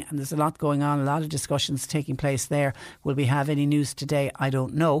schooling, and there's a lot going on, a lot of discussions taking place there. Will we have any news today? I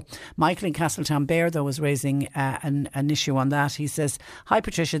don't know. Michael in Castletownbere, though, was raising an issue on that. He says, hi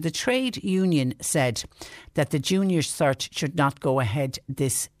Patricia, the trade union said that the junior cert should not go ahead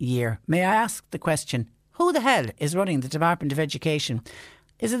this year. May I ask the question, who the hell is running the Department of Education?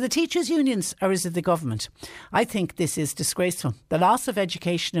 Is it the teachers' unions or is it the government? I think this is disgraceful. The loss of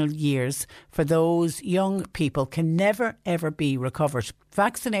educational years for those young people can never ever be recovered.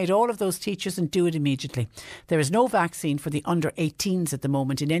 Vaccinate all of those teachers and do it immediately. There is no vaccine for the under 18s at the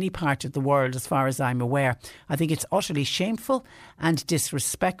moment in any part of the world as far as I'm aware. I think it's utterly shameful and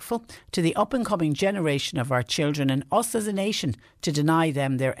disrespectful to the up and coming generation of our children and us as a nation to deny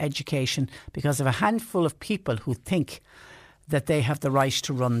them their education because of a handful of people who think that they have the right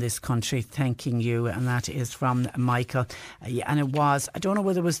to run this country. Thanking you. And that is from Michael. And it was, I don't know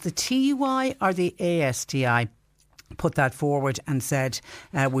whether it was the TUI or the ASTI put that forward and said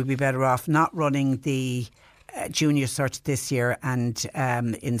we'd be better off not running the junior cert this year and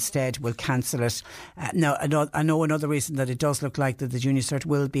instead we'll cancel it. Now, I know another reason that it does look like that the junior cert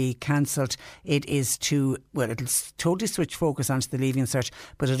will be cancelled. It is to, well, it'll totally switch focus onto the Leaving Cert,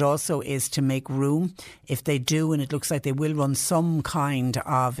 but it also is to make room if they do, and it looks like they will run some kind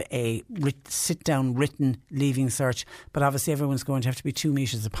of a sit-down written Leaving Cert, but obviously everyone's going to have to be 2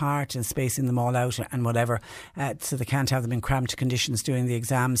 metres apart and spacing them all out and whatever, so they can't have them in cramped conditions doing the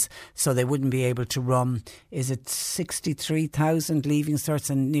exams, so they wouldn't be able to run, is it 63,000 Leaving Certs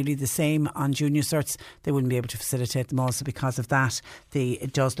and nearly the same on junior certs? They wouldn't be able to facilitate them also because of that.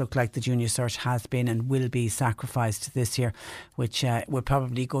 It does look like the junior cert has been and will be sacrificed this year, which will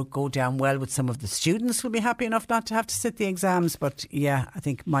probably go down well with some of the students who'll be happy enough not to have to sit the exams. But yeah, I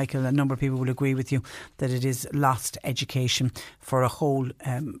think Michael, a number of people will agree with you that it is lost education for a whole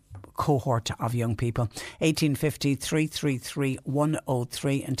cohort of young people. 1850 333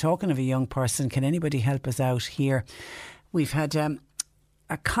 103. And talking of a young person, can anybody help us out here? We've had a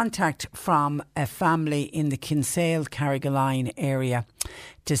contact from a family in the Kinsale Carrigaline area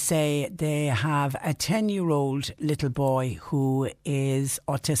to say they have a 10-year-old little boy who is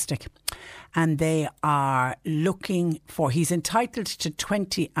autistic, and they are looking for, he's entitled to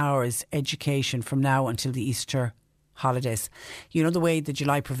 20 hours education from now until the Easter holidays. You know the way the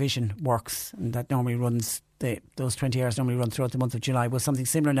July provision works, and that normally runs those 20 hours normally run throughout the month of July. Well, something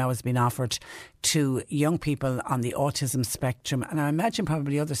similar now has been offered to young people on the autism spectrum, and I imagine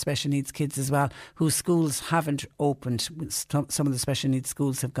probably other special needs kids as well, whose schools haven't opened. Some of the special needs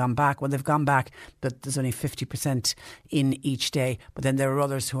schools have gone back. Well, they've gone back, but there's only 50% in each day. But then there are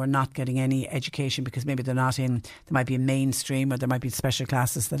others who are not getting any education because maybe they're not in, there might be a mainstream, or there might be special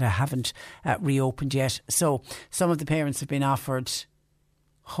classes that haven't reopened yet. So some of the parents have been offered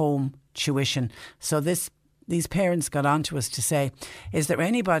home tuition. So these parents got on to us to say, is there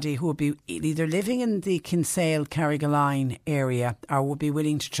anybody who would be either living in the Kinsale Carrigaline area or would be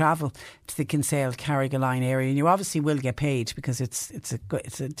willing to travel to the Kinsale Carrigaline area? And you obviously will get paid because it's a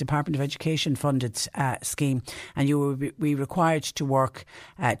Department of Education funded scheme, and you will be required to work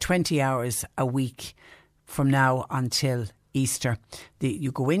 20 hours a week from now until Easter.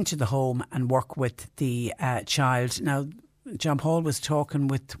 You go into the home and work with the child. Now, John Paul was talking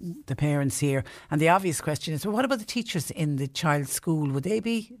with the parents here, and the obvious question is, well, what about the teachers in the child's school? Are they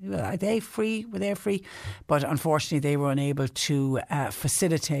free? Were they free? But unfortunately, they were unable to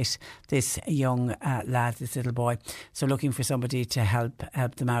facilitate this young lad, this little boy. So looking for somebody to help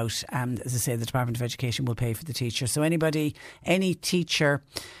them out. And as I say, the Department of Education will pay for the teacher. So any teacher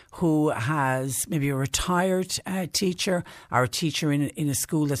who has maybe a retired teacher or a teacher in a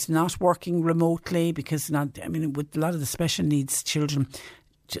school that's not working remotely, because with a lot of the special needs children,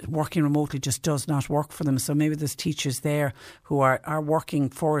 working remotely just does not work for them. So maybe there's teachers there who are working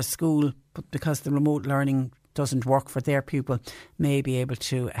for a school, but because the remote learning doesn't work for their pupil, may be able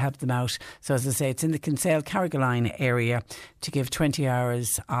to help them out. So as I say, it's in the Kinsale Carrigaline area to give 20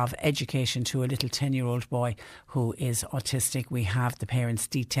 hours of education to a little 10-year-old boy who is autistic. We have the parents'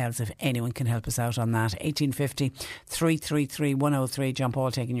 details if anyone can help us out on that. 1850 333 103. John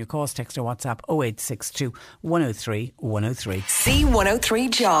Paul taking your calls, text or WhatsApp 0862 103 103.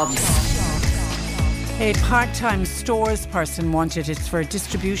 C103 Jobs. A part-time stores person wanted. It's for a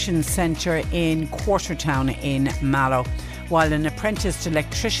distribution centre in Quartertown in Mallow, while an apprenticed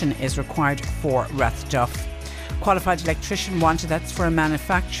electrician is required for Rathduff. Qualified electrician wanted. That's for a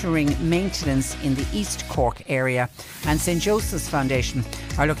manufacturing maintenance in the East Cork area. And St Joseph's Foundation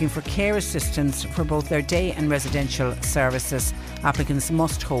are looking for care assistants for both their day and residential services. Applicants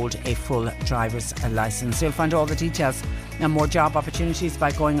must hold a full driver's licence. You'll find all the details and more job opportunities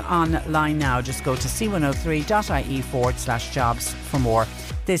by going online now. Just go to c103.ie/jobs for more.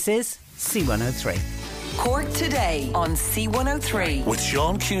 This is C103. Cork Today on C103. With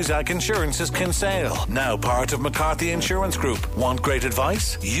Sean Cusack Insurance's Kinsale, now part of McCarthy Insurance Group. Want great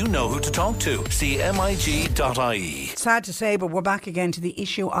advice? You know who to talk to. CMIG.ie. Sad to say, but we're back again to the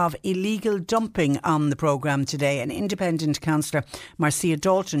issue of illegal dumping on the programme today. An independent councillor, Marcia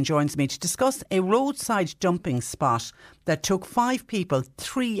Dalton, joins me to discuss a roadside dumping spot that took 5 people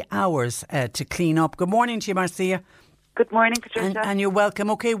 3 hours to clean up. Good morning to you, Marcia. Good morning, Patricia. And you're welcome.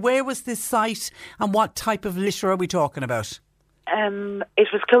 OK, where was this site and what type of litter are we talking about? It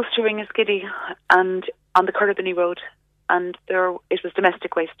was close to Ringaskiddy and on the Currabinny Road, and it was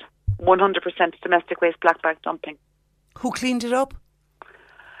domestic waste, 100% domestic waste, black bag dumping. Who cleaned it up?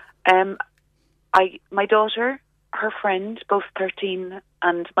 My daughter, her friend, both 13,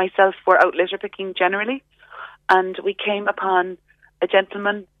 and myself were out litter picking generally, and we came upon a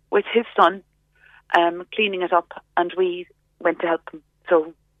gentleman with his son cleaning it up, and we went to help him.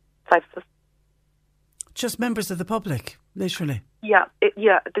 So 5 of us. Just members of the public, literally? Yeah,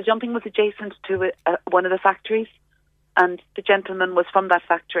 the dumping was adjacent to one of the factories, and the gentleman was from that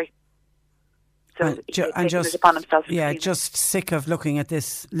factory. So he taken it upon himself. Yeah, just sick of looking at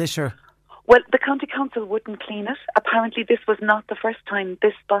this litter. Well, the county council wouldn't clean it. Apparently this was not the first time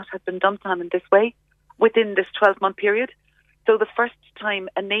this spot had been dumped on in this way within this 12-month period. So the first time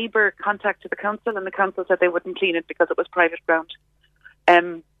a neighbour contacted the council, and the council said they wouldn't clean it because it was private ground.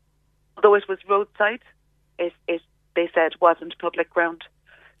 Though it was roadside, it they said wasn't public ground.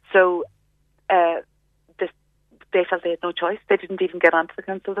 So they felt they had no choice. They didn't even get onto the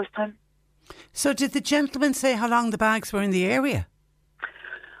council this time. So did the gentleman say how long the bags were in the area?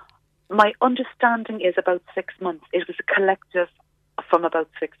 My understanding is about 6 months. It was a collective from about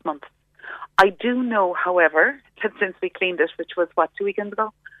 6 months. I do know, however, that since we cleaned it, which was, 2 weekends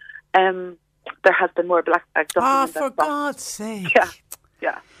ago, there has been more black bag dumping. Oh, for God's sake.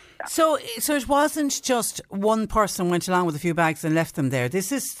 Yeah. So it wasn't just one person went along with a few bags and left them there.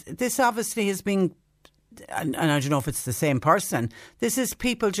 This obviously has been, and I don't know if it's the same person, this is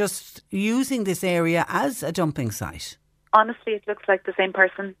people just using this area as a dumping site. Honestly, it looks like the same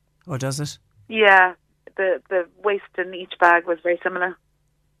person. Oh, does it? Yeah, the waste in each bag was very similar.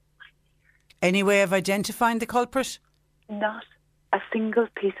 Any way of identifying the culprit? Not a single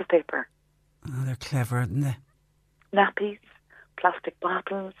piece of paper. Oh, they're clever, aren't they? Nappies, plastic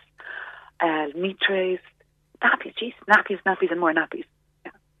bottles, meat trays, nappies, and more nappies.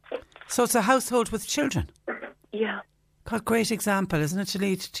 Yeah. So it's a household with children? Yeah. God, great example, isn't it, to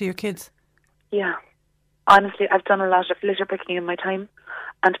lead to your kids? Yeah. Honestly, I've done a lot of litter picking in my time,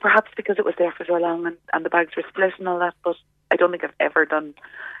 and perhaps because it was there for so long and the bags were split and all that, but I don't think I've ever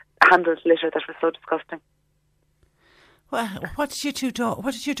handled litter that was so disgusting. Well, what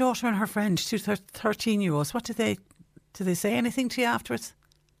did your daughter and her friend, 2 13-year-olds, what did they say anything to you afterwards?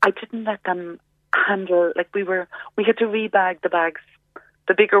 I didn't let them handle, we had to rebag the bags,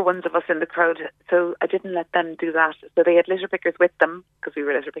 the bigger ones of us in the crowd, so I didn't let them do that. So they had litter pickers with them, because we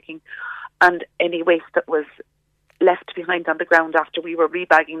were litter picking, and any waste that was left behind on the ground after we were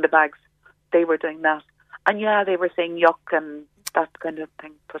rebagging the bags, they were doing that. And yeah, they were saying yuck and that kind of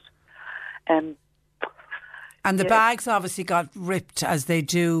thing, but... and the bags obviously got ripped, as they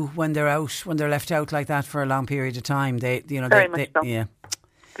do when they're left out like that for a long period of time. Very much so. Yeah.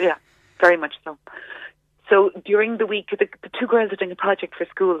 Yeah, very much so. So during the week, the two girls are doing a project for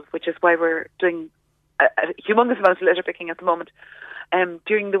school, which is why we're doing a humongous amount of litter picking at the moment.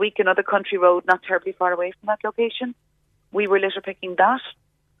 During the week, another country road, not terribly far away from that location, we were litter picking that,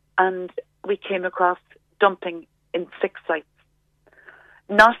 and we came across dumping in 6 sites.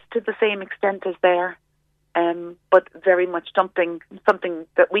 Not to the same extent as there, but very much dumping, something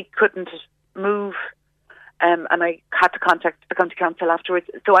that we couldn't move. And I had to contact the county council afterwards.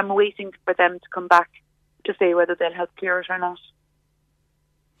 So I'm waiting for them to come back to say whether they'll help clear it or not.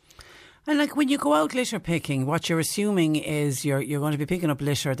 And like when you go out litter picking, what you're assuming is you're going to be picking up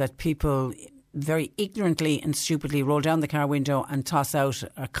litter that people very ignorantly and stupidly roll down the car window and toss out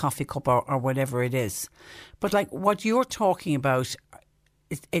a coffee cup or whatever it is. But like what you're talking about,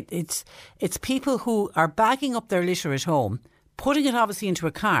 it's people who are bagging up their litter at home, putting it obviously into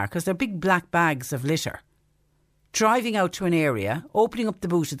a car because they're big black bags of litter, driving out to an area, opening up the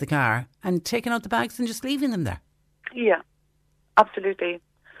boot of the car and taking out the bags and just leaving them there. Yeah, absolutely.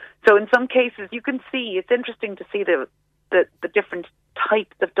 So in some cases you can see, it's interesting to see the different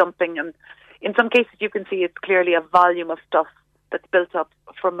types of dumping, and in some cases you can see it's clearly a volume of stuff that's built up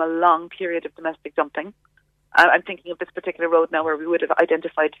from a long period of domestic dumping. I'm thinking of this particular road now where we would have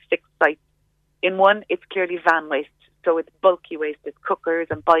identified 6 sites. In one, it's clearly van waste, so it's bulky waste, it's cookers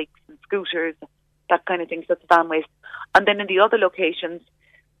and bikes and scooters, that kind of thing, so it's van waste. And then in the other locations,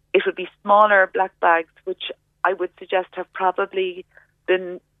 it would be smaller black bags, which I would suggest have probably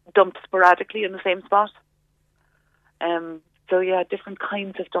been dumped sporadically in the same spot. So yeah, different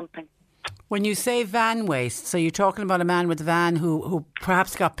kinds of dumping. When you say van waste, so you're talking about a man with a van who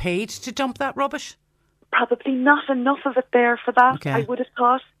perhaps got paid to dump that rubbish? Probably not enough of it there for that, okay. I would have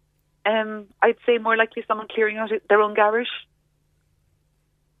thought. I'd say more likely someone clearing out their own garage.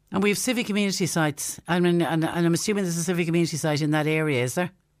 And we have civic community sites. I mean, and I'm assuming there's a civic community site in that area, is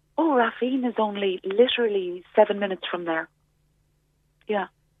there? Oh, Raffine is only literally 7 minutes from there. Yeah.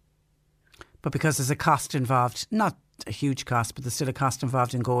 But because there's a cost involved, not a huge cost, but there's still a cost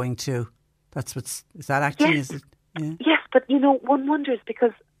involved in going to. Is that actually? Yes. Is it? Yeah. Yes, but one wonders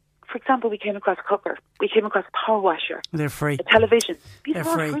because, for example, we came across a cooker, we came across a power washer. They're free. A television. These They're are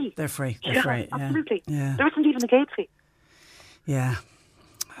all free. They're free. They're free. Yeah. Absolutely. Yeah. There isn't even a gate fee. Yeah.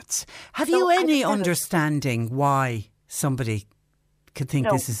 Have you any understanding why somebody could think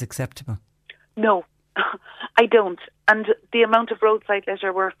this is acceptable? No, I don't. And the amount of roadside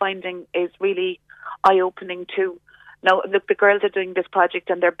litter we're finding is really eye-opening too. Now, look, the girls are doing this project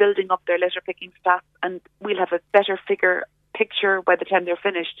and they're building up their litter picking staff, and we'll have a better picture by the time they're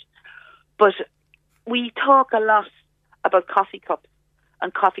finished. But we talk a lot about coffee cups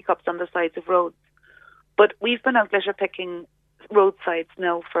and coffee cups on the sides of roads. But we've been out litter picking roadsides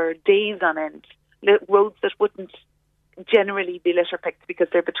now for days on end, roads that wouldn't generally be litter picked because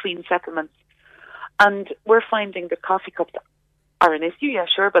they're between settlements. And we're finding that coffee cups are an issue, yeah,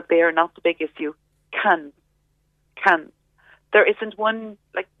 sure, but they are not the big issue. Cans. There isn't one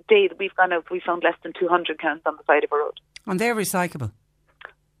day that we've gone out, we found less than 200 cans on the side of a road. And they're recyclable?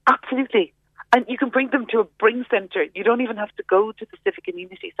 Absolutely. And you can bring them to a bring centre. You don't even have to go to the civic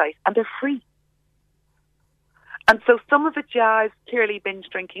community site, and they're free. And so some of it, yeah, is clearly binge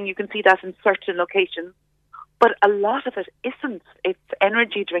drinking. You can see that in certain locations. But a lot of it isn't. It's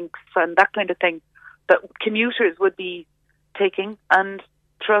energy drinks and that kind of thing that commuters would be taking and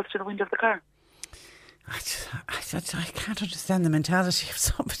throw out to the window of the car. I can't understand the mentality of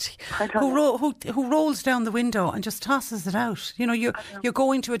somebody who rolls down the window and just tosses it out. You know, you're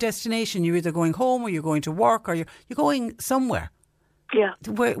going to a destination. You're either going home or you're going to work or you're going somewhere. Yeah.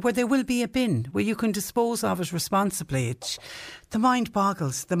 Where there will be a bin where you can dispose of it responsibly. The mind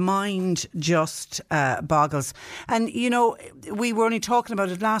boggles. The mind just boggles. And, you know, we were only talking about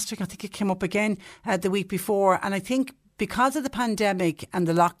it last week. I think it came up again the week before. And I think because of the pandemic and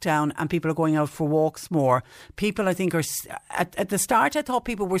the lockdown and people are going out for walks more, people I think are, at the start I thought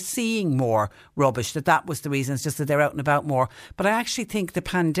people were seeing more rubbish, that was the reason, it's just that they're out and about more. But I actually think the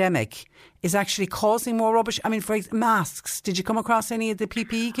pandemic is actually causing more rubbish. I mean, for example, masks, did you come across any of the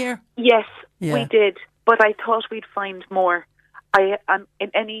PPE gear? Yes, we did, but I thought we'd find more.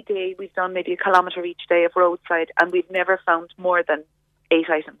 In any day, we've done maybe a kilometre each day of roadside and we've never found more than 8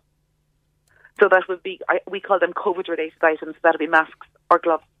 items. So that would be, we call them COVID-related items. That would be masks or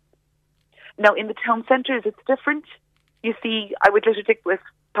gloves. Now, in the town centres, it's different. You see, I would literally stick with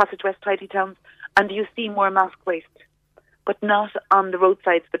Passage West Tidy Towns, and you see more mask waste, but not on the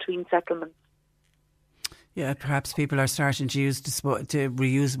roadsides between settlements. Yeah, perhaps people are starting to use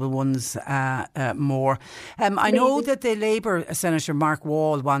reusable ones more. I know that the Labour Senator Mark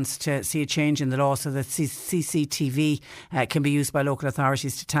Wall wants to see a change in the law so that CCTV can be used by local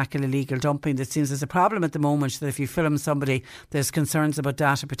authorities to tackle illegal dumping. It seems there's a problem at the moment that if you film somebody, there's concerns about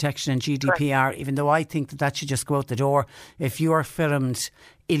data protection and GDPR, right. Even though I think that should just go out the door. If you are filmed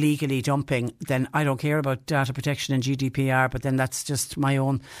illegally dumping, then I don't care about data protection and GDPR, but then that's just my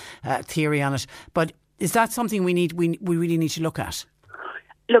own theory on it. But is that something we really need to look at?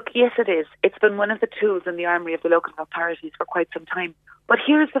 Look, yes it is. It's been one of the tools in the armoury of the local authorities for quite some time. But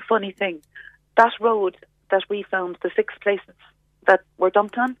here's the funny thing. That road that we found, the 6 places that were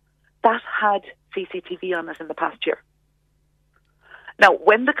dumped on, that had CCTV on it in the past year. Now,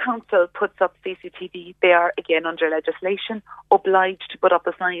 when the council puts up CCTV, they are, again, under legislation, obliged to put up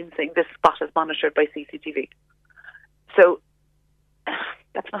a sign saying this spot is monitored by CCTV. So,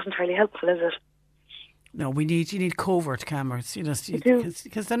 that's not entirely helpful, is it? No, you need covert cameras, you know,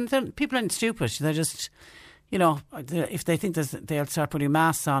 because then people aren't stupid. They're just, you know, if they think they'll start putting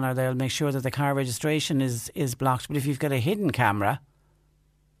masks on, or they'll make sure that the car registration is blocked. But if you've got a hidden camera,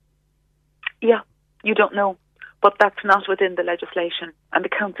 yeah, you don't know. But that's not within the legislation, and the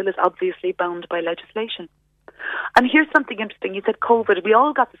council is obviously bound by legislation. And here's something interesting. You said COVID. We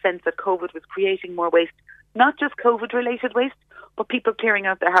all got the sense that COVID was creating more waste, not just COVID-related waste, but people clearing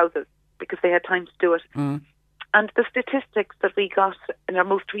out their houses because they had time to do it. Mm. And the statistics that we got in our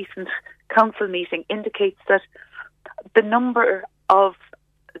most recent council meeting indicates that the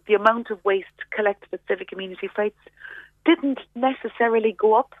amount of waste collected at civic community sites didn't necessarily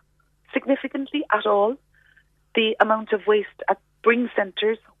go up significantly at all. The amount of waste at bring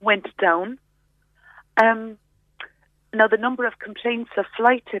centres went down. Now, the number of complaints of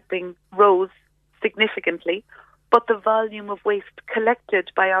fly tipping rose significantly, but the volume of waste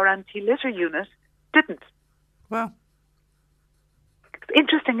collected by our anti-litter unit didn't. Well, it's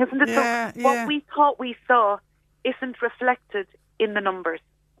interesting, isn't it? Yeah, so what we thought we saw isn't reflected in the numbers.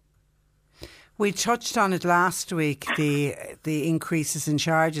 We touched on it last week, the increases in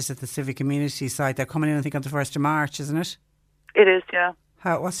charges at the civic community site. They're coming in, I think, on the 1st of March, isn't it? It is, yeah.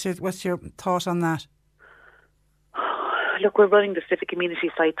 What's your thought on that? Look, we're running the civic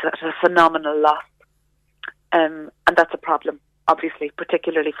community sites at a phenomenal loss. And that's a problem, obviously,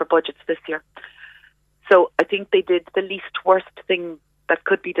 particularly for budgets this year. So I think they did the least worst thing that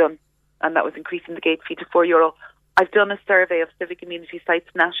could be done, and that was increasing the gate fee to €4. I've done a survey of civic community sites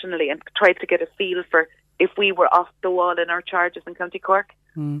nationally and tried to get a feel for if we were off the wall in our charges in County Cork,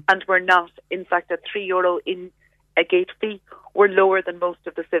 and we're not. In fact, at €3 in a gate fee, we're lower than most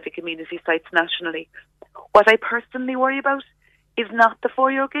of the civic community sites nationally. What I personally worry about is not the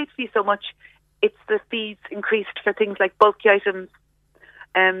 €4 gate fee so much. It's the fees increased for things like bulky items.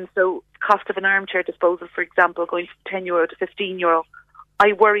 So cost of an armchair disposal, for example, going from €10 to €15.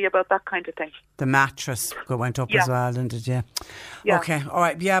 I worry about that kind of thing. The mattress went up as well, didn't it? Yeah. Okay, all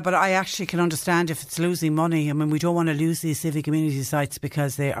right. Yeah, but I actually can understand if it's losing money. I mean, we don't want to lose these civic community sites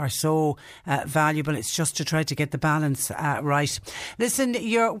because they are so valuable. It's just to try to get the balance right. Listen,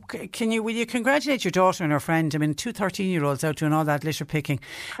 will you congratulate your daughter and her friend? I mean, 2 13-year-olds out doing all that litter picking.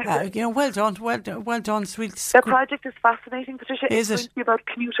 Well done, sweet. The project is fascinating, Patricia. Is it's going to be about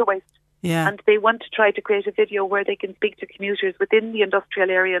commuter waste. Yeah. And they want to try to create a video where they can speak to commuters within the industrial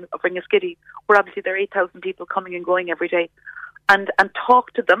area of Ringaskiddy, where obviously there are 8,000 people coming and going every day, and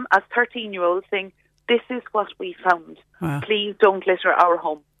talk to them as 13-year-olds saying, this is what we found. Wow. Please don't litter our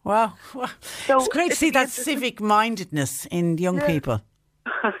home. Wow. So it's great to see that civic mindedness in young people.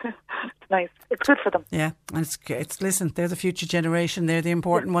 It's nice. It's good for them. Yeah, and it's listen, they're the future generation. They're the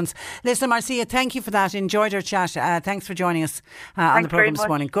important ones. Listen, Marcia, thank you for that. Enjoyed our chat. Thanks for joining us on the programme this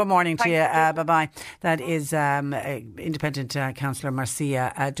morning. Good morning to you. Bye-bye. That is Independent Councillor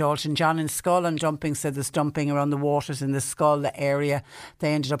Marcia Dalton. John in Scull on dumping said there's dumping around the waters in the Scull area.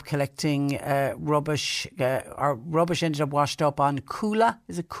 They ended up collecting rubbish. Or rubbish ended up washed up on Coola.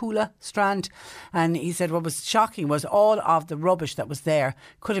 Is it Coola Strand? And he said what was shocking was all of the rubbish that was there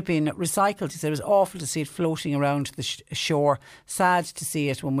could have been recycled. He said it was awful to see it floating around the shore. Sad to see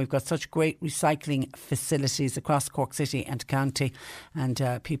it when we've got such great recycling facilities across Cork City and County, and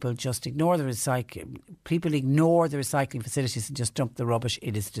people just ignore the recycling. People ignore the recycling facilities and just dump the rubbish.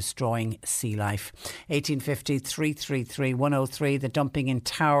 It is destroying sea life. 1850 333 103. The dumping in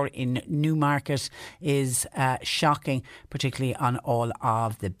Tower in Newmarket is shocking, particularly on all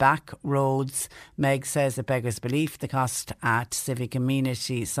of the back roads. Meg says it beggars belief. The cost at civic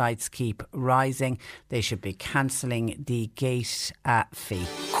amenity sites keep rising. They should be cancelling the gate fee.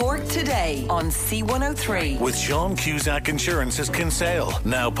 Cork Today on C103. With Sean Cusack Insurance's Kinsale,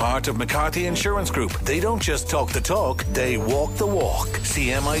 now part of McCarthy Insurance Group. They don't just talk the talk, they walk the walk.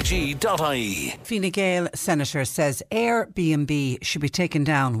 CMIG.ie. Fine Gael Senator says Airbnb should be taken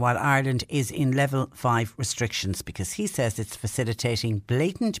down while Ireland is in level 5 restrictions, because he says it's facilitating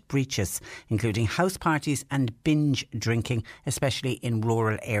blatant breaches, including house parties and binge drinking, especially in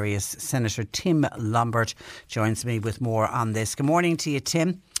rural areas. Senator Tim Lombard joins me with more on this. Good morning to you,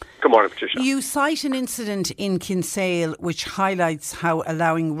 Tim. Good morning, Patricia. You cite an incident in Kinsale which highlights how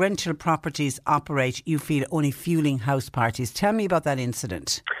allowing rental properties operate, you feel, only fueling house parties. Tell me about that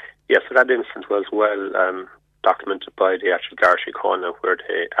incident. Yes, so that incident was well documented by the actual Garda Síochána, where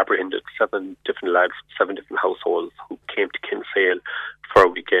they apprehended 7 different lads, 7 different households who came to Kinsale for a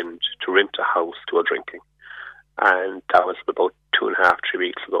weekend to rent a house to go drinking. And that was about 2.5-3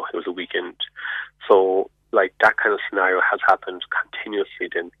 weeks ago. It was a weekend. So, like, that kind of scenario has happened continuously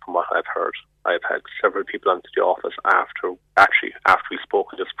then, from what I've heard. I've had several people onto the office after we spoke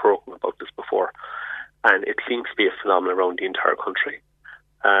in this programme about this before. And it seems to be a phenomenon around the entire country.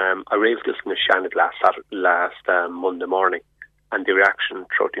 I raised this in the Shannon last Monday morning, and the reaction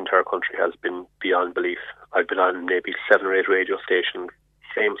throughout the entire country has been beyond belief. I've been on maybe 7 or 8 radio stations,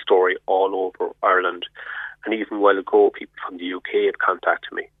 same story all over Ireland. And even a while ago, people from the UK had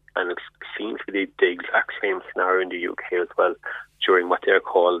contacted me, and it seems to be the exact same scenario in the UK as well, during what they're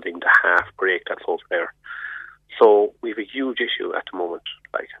calling the half break that's over there. So we have a huge issue at the moment.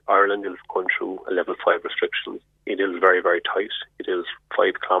 Like, Ireland is going through a level 5 restrictions. It is very, very tight. It is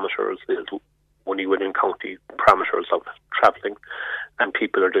 5 kilometres. It is only within county parameters of travelling, and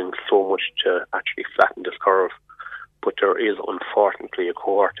people are doing so much to actually flatten this curve. But there is, unfortunately, a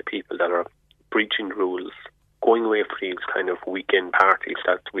cohort of people that are breaching rules, going away for these kind of weekend parties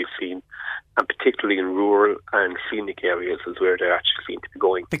that we've seen, and particularly in rural and scenic areas is where they actually seem to be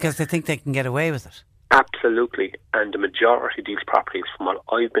going. Because they think they can get away with it. Absolutely. And the majority of these properties, from what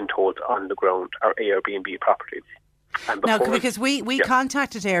I've been told on the ground, are Airbnb properties. Now, because we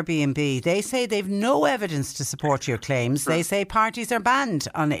contacted Airbnb, they say they've no evidence to support your claims. They say parties are banned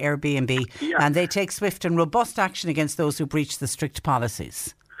on Airbnb, and they take swift and robust action against those who breach the strict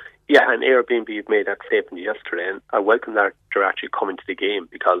policies. Yeah, and Airbnb made that statement yesterday, and I welcome that they're actually coming to the game,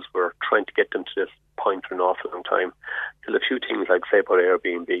 because we're trying to get them to this point for an awful long time. There's a few things I'd say about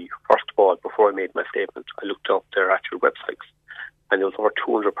Airbnb. First of all, before I made my statement, I looked up their actual websites, and there was over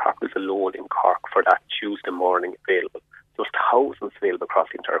 200 properties alone in Cork for that Tuesday morning available. There was thousands available across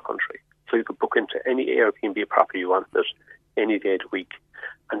the entire country. So you could book into any Airbnb property you wanted any day of the week.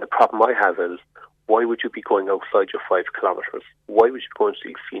 And the problem I have is, why would you be going outside your 5 kilometres? Why would you go into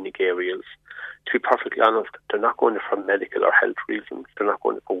these scenic areas? To be perfectly honest, they're not going there for medical or health reasons. They're not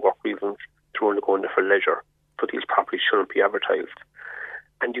going there for work reasons. They're only going there for leisure. So these properties shouldn't be advertised.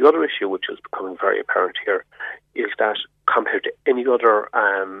 And the other issue, which is becoming very apparent here, is that compared to any other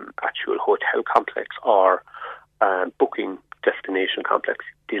actual hotel complex or booking destination complex,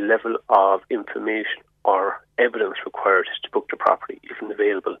 the level of information or evidence required to book the property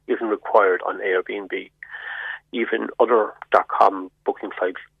isn't required on Airbnb. Even other .com booking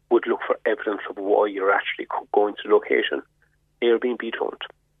sites would look for evidence of why you're actually going to the location. Airbnb don't.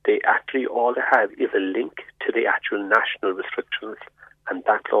 They actually, all they have is a link to the actual national restrictions, and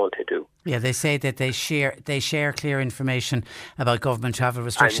that's all they do. Yeah, they say that they share clear information about government travel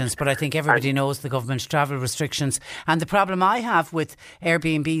restrictions, but I think everybody knows the government travel restrictions. And the problem I have with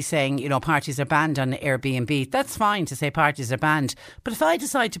Airbnb saying, you know, parties are banned on Airbnb, that's fine to say parties are banned. But if I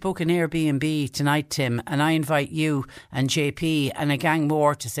decide to book an Airbnb tonight, Tim, and I invite you and JP and a gang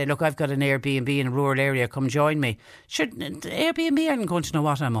more to say, look, I've got an Airbnb in a rural area, come join me. Airbnb aren't going to know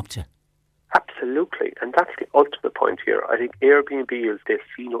what I'm up to. Absolutely, and that's the ultimate point here. I think Airbnb is they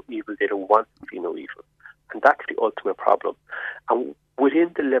see no evil, they don't want to see no evil. And that's the ultimate problem. And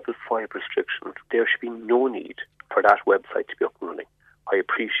within the level 5 restrictions, there should be no need for that website to be up and running. I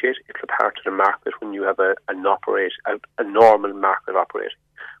appreciate it's a part of the market when you have a normal market operating.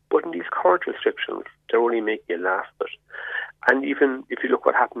 But in these current restrictions, they're only making you laugh at it. And even if you look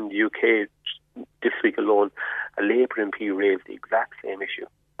what happened in the UK this week alone, a Labour MP raised the exact same issue,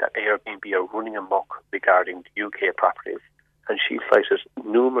 that Airbnb are running amok regarding the UK properties. And she cited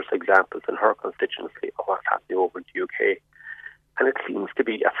numerous examples in her constituency of what's happening over in the UK. And it seems to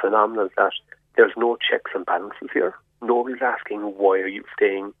be a phenomenon that there's no checks and balances here. Nobody's asking why are you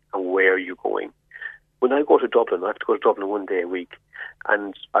staying and where are you going. When I go to Dublin, I have to go to Dublin one day a week,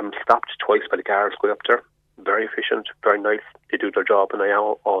 and I'm stopped twice by the guards going up there. Very efficient, very nice. They do their job, and I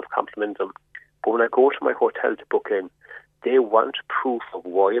always compliment them. But when I go to my hotel to book in, they want proof of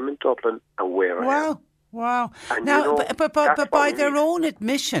why I'm in Dublin and where I am. Wow. And now, but by their own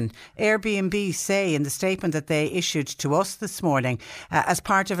admission, Airbnb say in the statement that they issued to us this morning, as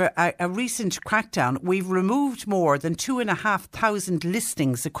part of a recent crackdown, we've removed more than 2,500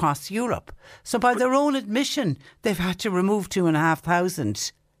 listings across Europe. So by their own admission, they've had to remove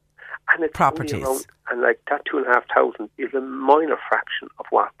 2,500 properties. And like that 2,500 is a minor fraction of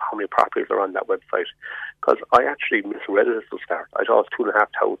how many properties are on that website. Because I actually misread it at the start. I thought it was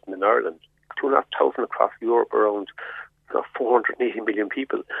 2,500 in Ireland. 2,500 across Europe, around 480 million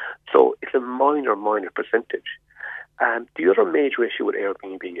people. So it's a minor percentage. The other major issue with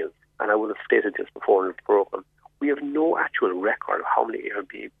Airbnb is, and I would have stated this before in the programme, we have no actual record of how many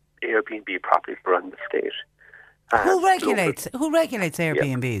Airbnb properties are on the state. Who regulates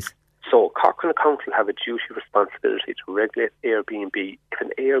Airbnbs? So Cork Council have a duty responsibility to regulate Airbnb if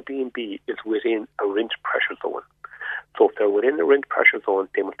an Airbnb is within a rent pressure zone. So if they're within the rent pressure zone,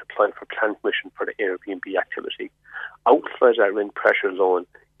 they must apply for planning permission for the Airbnb activity. Outside that rent pressure zone,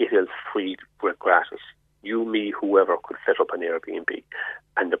 it is free, gratis. You, me, whoever could set up an Airbnb.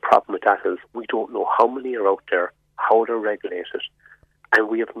 And the problem with that is we don't know how many are out there, how they're regulated, and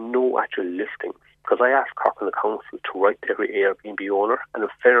we have no actual listings. Because I asked Cork Council to write to every Airbnb owner, and in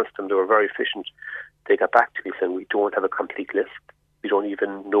fairness to them, they were very efficient. They got back to me saying we don't have a complete list. We don't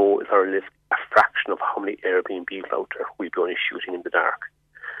even know is our list a fraction of how many Airbnbs out there. We'd be only shooting in the dark.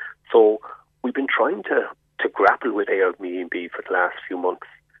 So we've been trying to grapple with Airbnb for the last few months.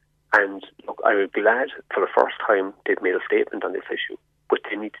 And look, I'm glad for the first time they've made a statement on this issue. But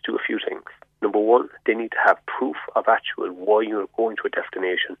they need to do a few things. Number one, they need to have proof of actual why you're going to a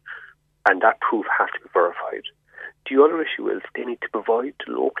destination, and that proof has to be verified. The other issue is they need to provide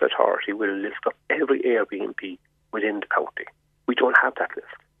the local authority with a list of every Airbnb within the county. We don't have that list.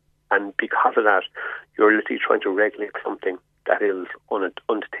 And because of that, you're literally trying to regulate something that is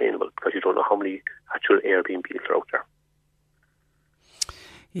unattainable because you don't know how many actual Airbnbs are out there.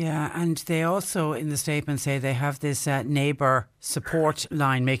 Yeah, and they also, in the statement, say they have this neighbour support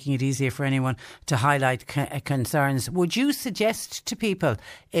line, making it easier for anyone to highlight concerns. Would you suggest to people,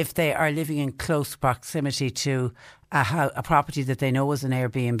 if they are living in close proximity to a property that they know is an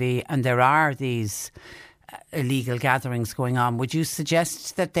Airbnb and there are these illegal gatherings going on, would you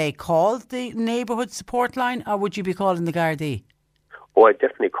suggest that they call the neighbourhood support line, or would you be calling the Gardaí? Oh, I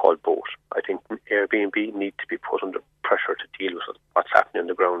definitely call both. I think Airbnb need to be put under pressure to deal with what's happening on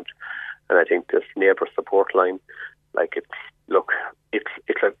the ground, and I think this neighbour support line, it's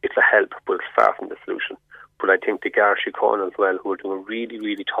a help, but it's far from the solution. But I think the Garda Síochána as well, who are doing a really,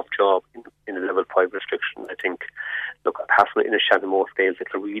 really tough job in a level 5 restriction. I think, passing it in a shadow most days,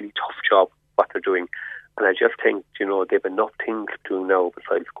 it's a really tough job what they're doing. And I just think, they've enough things to do now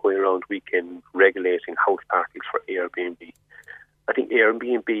besides going around weekend regulating house parties for Airbnb. I think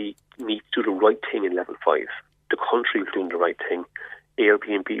Airbnb needs to do the right thing in level 5. The country is doing the right thing.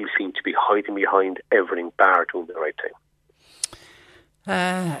 Airbnb seem to be hiding behind everything bar doing the right thing.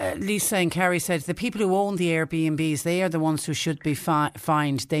 Lisa and Kerry said the people who own the Airbnbs, they are the ones who should be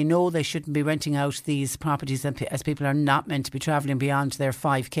fined. They know they shouldn't be renting out these properties as people are not meant to be travelling beyond their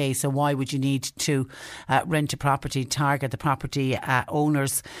 5k. So why would you need to rent a property, target the property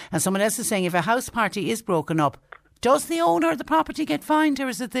owners? And someone else is saying if a house party is broken up, does the owner of the property get fined, or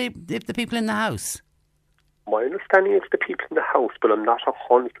is it the people in the house? My understanding is the people in the house, but I'm not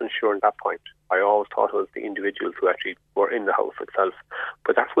 100% sure on that point. I always thought it was the individuals who actually were in the house itself.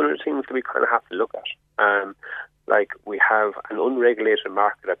 But that's one of the things that we kind of have to look at. We have an unregulated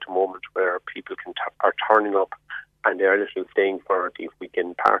market at the moment where people are turning up and they're literally staying for these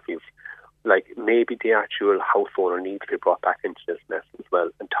weekend parties. Maybe the actual house owner needs to be brought back into this mess as well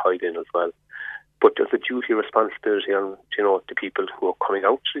and tied in as well. But there's a duty responsibility on, the people who are coming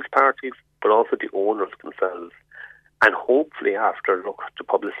out to these parties, but also the owners themselves. And hopefully after the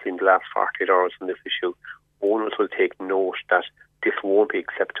publicity in the last 48 hours on this issue, owners will take note that this won't be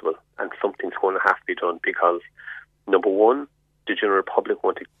acceptable and something's going to have to be done, because, number one, the general public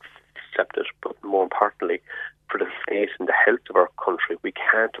won't accept it, but more importantly, for the state and the health of our country, we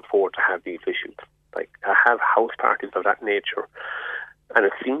can't afford to have these issues. Like, I have house parties of that nature, and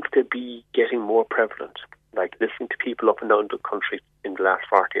it seems to be getting more prevalent. Like, listening to people up and down the country in the last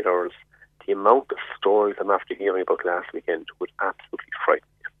 48 hours, the amount of stories I'm after hearing about last weekend would absolutely frighten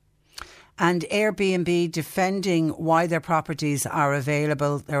me. And Airbnb defending why their properties are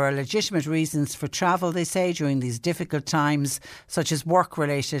available. There are legitimate reasons for travel, they say, during these difficult times, such as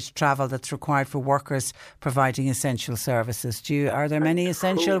work-related travel that's required for workers providing essential services. Are there many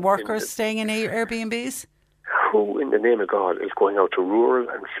essential workers staying in Airbnbs? Who, in the name of God, is going out to rural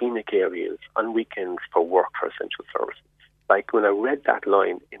and scenic areas on weekends for work for essential services? Like, when I read that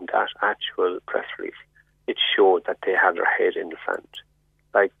line in that actual press release, it showed that they had their head in the sand.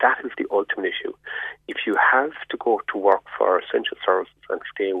 Like, that is the ultimate issue. If you have to go to work for essential services and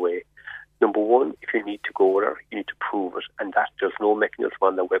stay away, number one, if you need to go there, you need to prove it, and that there's no mechanism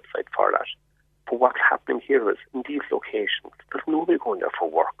on the website for that. But what's happening here is, in these locations, there's nobody going there for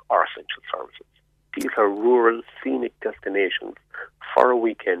work or essential services. These are rural, scenic destinations for a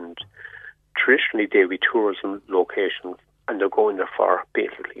weekend. Traditionally, they'll be tourism locations, and they're going there for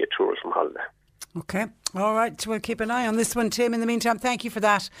basically a tourism holiday. Okay. All right. We'll keep an eye on this one, Tim. In the meantime, thank you for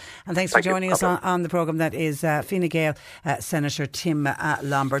that. And thanks for joining us on the programme. That is Fine Gael Senator Tim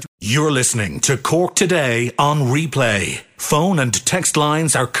Lombard. You're listening to Cork Today on replay. Phone and text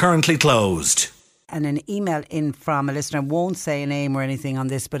lines are currently closed. And an email in from a listener, I won't say a name or anything on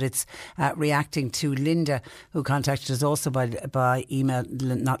this, but it's reacting to Linda, who contacted us also by email,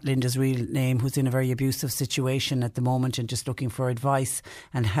 not Linda's real name, who's in a very abusive situation at the moment and just looking for advice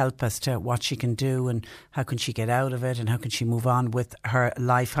and help as to what she can do and how can she get out of it and how can she move on with her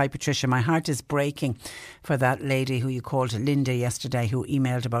life. Hi Patricia, my heart is breaking for that lady who you called Linda yesterday, who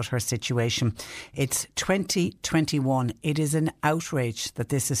emailed about her situation. It's 2021. It is an outrage that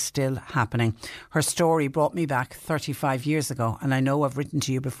this is still happening. Her story brought me back 35 years ago, and I know I've written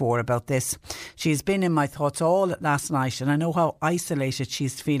to you before about this. She's been in my thoughts all last night, and I know how isolated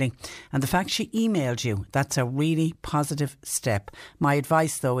she's feeling. And the fact she emailed you, that's a really positive step. My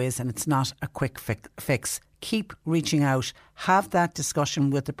advice, though, is, and it's not a quick fix, keep reaching out. Have that discussion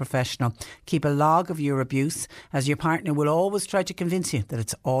with the professional. Keep a log of your abuse, as your partner will always try to convince you that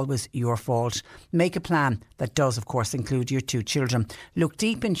it's always your fault. Make a plan that does, of course, include your 2 children. Look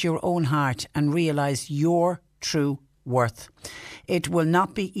deep into your own heart and realise your true worth. It will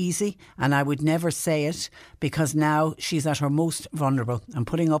not be easy, and I would never say it, because now she's at her most vulnerable, and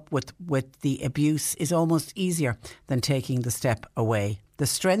putting up with the abuse is almost easier than taking the step away. The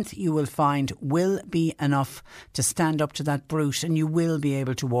strength you will find will be enough to stand up to that brute, and you will be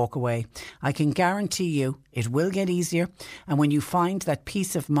able to walk away. I can guarantee you it will get easier, and when you find that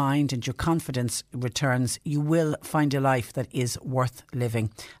peace of mind and your confidence returns, you will find a life that is worth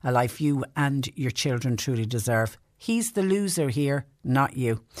living, a life you and your children truly deserve. He's the loser here, not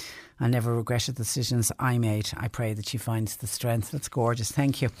you. I never regretted the decisions I made. I pray that she finds the strength. That's gorgeous.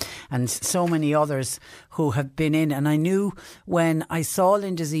 Thank you. And so many others who have been in. And I knew when I saw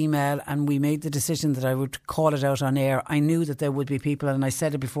Linda's email and we made the decision that I would call it out on air, I knew that there would be people, and I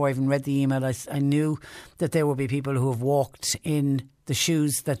said it before I even read the email, I knew that there would be people who have walked in the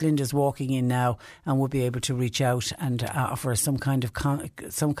shoes that Linda's walking in now and would be able to reach out and offer some kind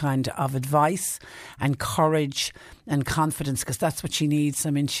of advice and courage and confidence, because that's what she needs. I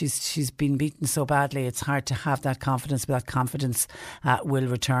mean, she's been beaten so badly. It's hard to have that confidence, but that confidence will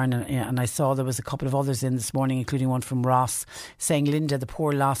return. And I saw there was a couple of others in this morning, including one from Ross, saying, Linda, the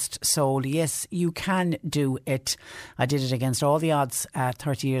poor lost soul. Yes, you can do it. I did it against all the odds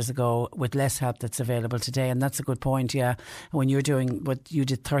 30 years ago with less help that's available today. And that's a good point, yeah. When you're doing what you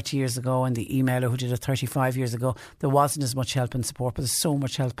did 30 years ago and the emailer who did it 35 years ago, there wasn't as much help and support, but there's so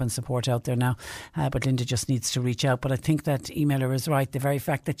much help and support out there now. But Linda just needs to reach out. But I think that emailer is right. The very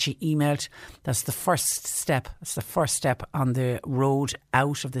fact that she emailed, that's the first step. It's the first step on the road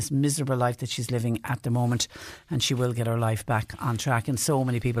out of this miserable life that she's living at the moment. And she will get her life back on track. And so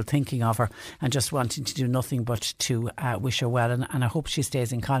many people thinking of her and just wanting to do nothing but to wish her well. And I hope she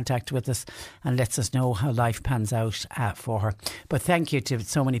stays in contact with us and lets us know how life pans out for her. But thank you to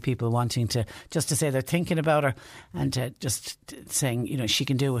so many people wanting to just to say they're thinking about her and just saying, you know, she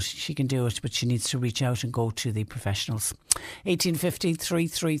can do it, but she needs to reach out and go to the professionals. 1850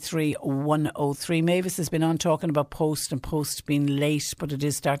 333 33 103. Mavis has been on talking about post and post being late, but it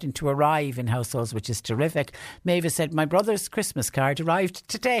is starting to arrive in households, which is terrific. Mavis said, my brother's Christmas card arrived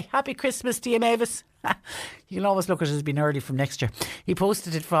today. Happy Christmas to you, Mavis. You can always look at it as being early from next year. He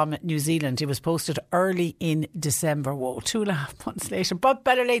posted it from New Zealand. It was posted early in December. Whoa, 2.5 months later. But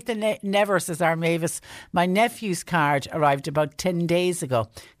better late than never, says our Mavis. My nephew's card arrived about 10 days ago.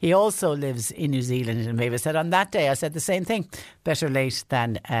 He also lives in New Zealand. And Mavis said, on that day I said the same thing. Better late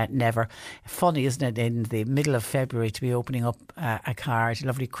than never. Funny, isn't it, in the middle of February to be opening up a card, a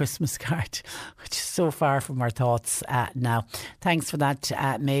lovely Christmas card, which is so far from our thoughts now. Thanks for that,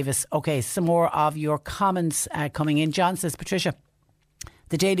 Mavis. OK, some more of your comments coming in. John says, Patricia,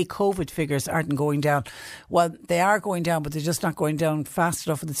 the daily COVID figures aren't going down. Well, they are going down, but they're just not going down fast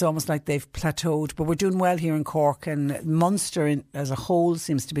enough, and it's almost like they've plateaued. But we're doing well here in Cork, and Munster as a whole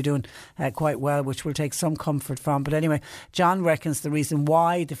seems to be doing quite well, which we'll take some comfort from. But anyway, John reckons the reason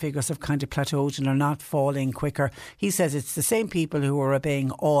why the figures have kind of plateaued and are not falling quicker, he says it's the same people who are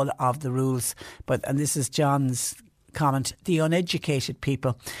obeying all of the rules. And this is John's comment, the uneducated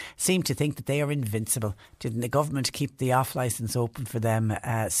people seem to think that they are invincible. Didn't the government keep the off licence open for them,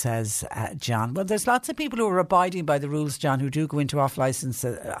 says John. Well, there's lots of people who are abiding by the rules, John, who do go into off licence,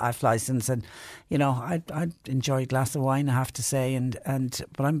 and you know, I'd enjoy a glass of wine, I have to say,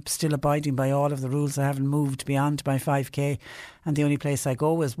 but I'm still abiding by all of the rules. I haven't moved beyond my 5k, and the only place I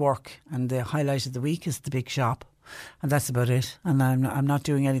go is work, and the highlight of the week is the big shop. And that's about it. And I'm not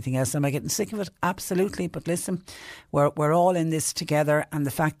doing anything else. Am I getting sick of it? Absolutely. But listen, we're all in this together. And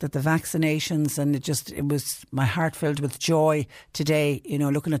the fact that the vaccinations, and it was my heart filled with joy today, you know,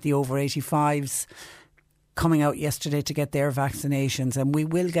 looking at the over 85s coming out yesterday to get their vaccinations. And we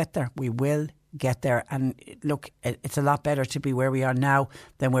will get there. We will get there. And look, it's a lot better to be where we are now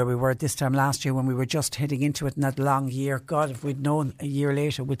than where we were this time last year when we were just heading into it in that long year. God, if we'd known a year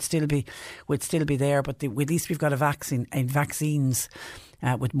later, we'd still be there. But at least we've got a vaccine and vaccines.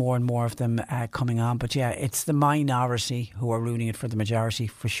 With more and more of them coming on. But yeah, it's the minority who are ruining it for the majority,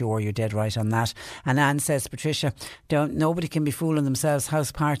 for sure. You're dead right on that. And Anne says, Patricia, nobody can be fooling themselves.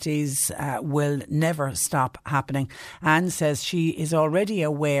 House parties will never stop happening. Anne says she is already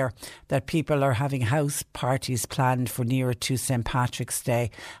aware that people are having house parties planned for nearer to St. Patrick's Day.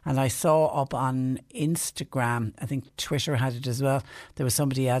 And I saw up on Instagram, I think Twitter had it as well, there was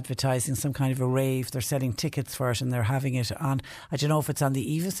somebody advertising some kind of a rave. They're selling tickets for it and they're having it on, I don't know if it's on the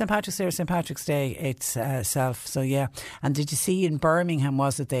eve of St. Patrick's Day or St. Patrick's Day itself. So yeah. And did you see in Birmingham,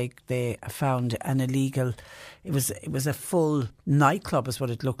 was it they found an illegal, it was a full nightclub is what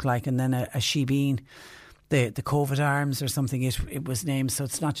it looked like, and then a shebeen, the COVID Arms or something it was named. So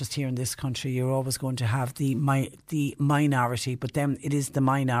it's not just here in this country. You're always going to have the minority, but then it is the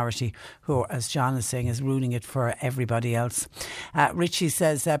minority who, as John is saying, is ruining it for everybody else. Richie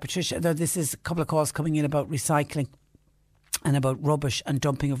says, Patricia, this is a couple of calls coming in about recycling and about rubbish and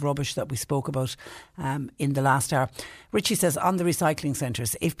dumping of rubbish that we spoke about in the last hour. Richie says, on the recycling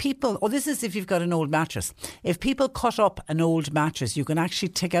centres, if people, this is if you've got an old mattress, if people cut up an old mattress, you can actually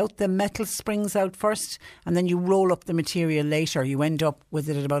take out the metal springs out first and then you roll up the material later. You end up with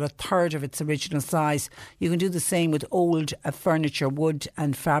it at about a third of its original size. You can do the same with old furniture, wood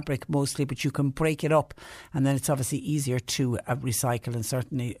and fabric mostly, but you can break it up and then it's obviously easier to recycle, and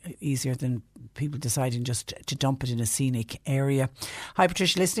certainly easier than people deciding just to dump it in a scenic area. Hi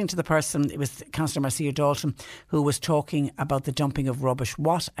Patricia, listening to the person, it was Councillor Marcia Dalton who was talking about the dumping of rubbish.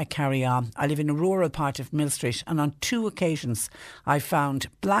 What a carry on. I live in a rural part of Mill Street, and on 2 occasions I found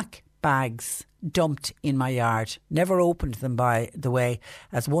black bags dumped in my yard. Never opened them, by the way,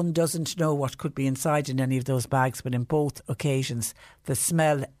 as one doesn't know what could be inside in any of those bags, but in both occasions the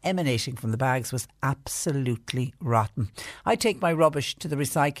smell emanating from the bags was absolutely rotten. I take my rubbish to the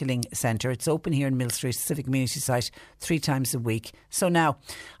recycling centre. It's open here in Mill Street, civic community site, 3 times a week. So now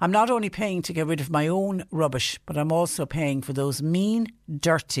I'm not only paying to get rid of my own rubbish, but I'm also paying for those mean,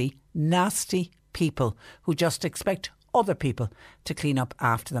 dirty, nasty people who just expect other people to clean up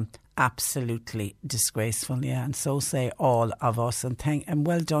after them. Absolutely disgraceful, yeah, and so say all of us. And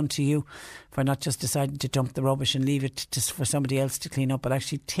well done to you for not just deciding to dump the rubbish and leave it just for somebody else to clean up, but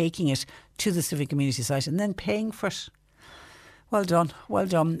actually taking it to the civic community site and then paying for it. Well done, well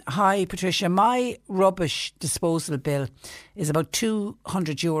done. Hi Patricia, my rubbish disposal bill is about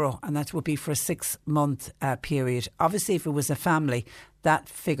 €200 and that would be for a 6-month period. Obviously if it was a family that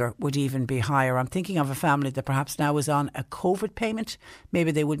figure would even be higher. I'm thinking of a family that perhaps now is on a COVID payment.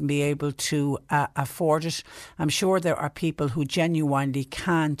 Maybe they wouldn't be able to afford it. I'm sure there are people who genuinely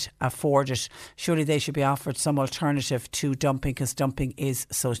can't afford it. Surely they should be offered some alternative to dumping, because dumping is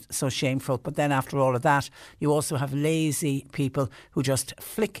so shameful. But then after all of that, you also have lazy people who just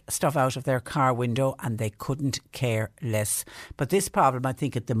flick stuff out of their car window and they couldn't care less. But this problem, I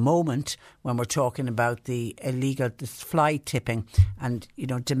think at the moment, when we're talking about the illegal fly tipping and, you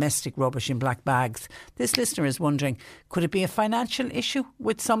know, domestic rubbish in black bags, this listener is wondering, could it be a financial issue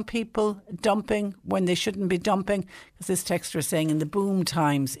with some people dumping when they shouldn't be dumping? Because this texter is saying in the boom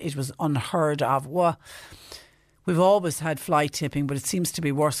times it was unheard of. Well, we've always had fly tipping, but it seems to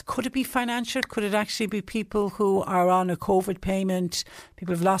be worse. Could it be financial? Could it actually be people who are on a COVID payment,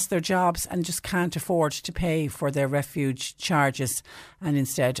 people who've lost their jobs and just can't afford to pay for their refuge charges and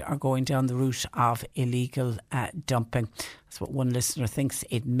instead are going down the route of illegal dumping? That's what one listener thinks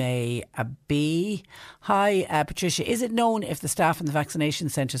it may be. Hi, Patricia. Is it known if the staff in the vaccination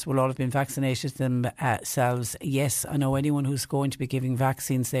centres will all have been vaccinated themselves? Yes, I know anyone who's going to be giving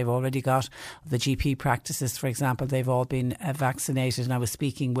vaccines, they've already got the GP practices, for example, they've all been vaccinated. And I was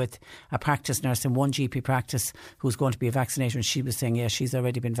speaking with a practice nurse in one GP practice who's going to be a vaccinator, and she was saying, yes, she's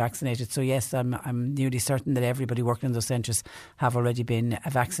already been vaccinated. So yes, I'm nearly certain that everybody working in those centres have already been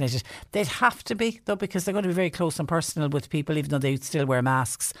vaccinated. They'd have to be, though, because they're going to be very close and personal with people, even though they still wear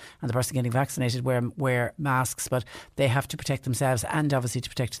masks, and the person getting vaccinated wear masks, but they have to protect themselves and obviously to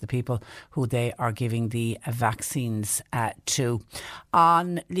protect the people who they are giving the vaccines to.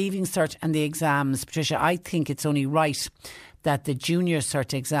 On Leaving Cert and the exams, Patricia, I think it's only right that the junior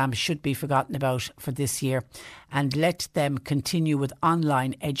cert exam should be forgotten about for this year and let them continue with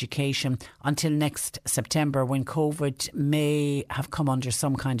online education until next September, when COVID may have come under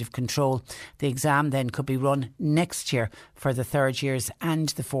some kind of control. The exam then could be run next year for the third years, and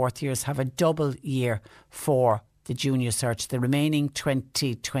the fourth years have a double year for the junior cert. The remaining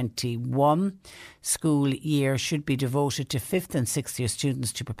 2021 school year should be devoted to 5th and 6th year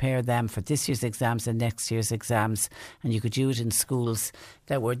students to prepare them for this year's exams and next year's exams. And you could do it in schools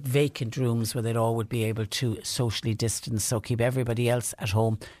that were vacant rooms where they'd all would be able to socially distance. So keep everybody else at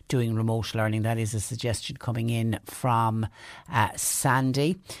home doing remote learning. That is a suggestion coming in from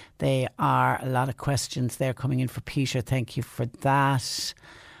Sandy. There are a lot of questions there coming in for Peter. Thank you for that.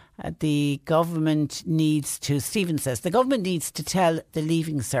 The government needs to, Stephen says, the government needs to tell the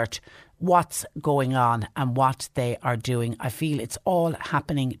Leaving Cert what's going on and what they are doing. I feel it's all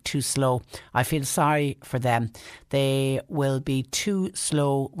happening too slow. I feel sorry for them. They will be too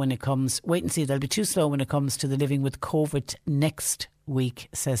slow when it comes, wait and see, they'll be too slow when it comes to the living with COVID next week,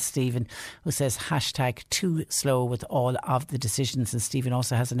 says Stephen, who says hashtag too slow with all of the decisions. And Stephen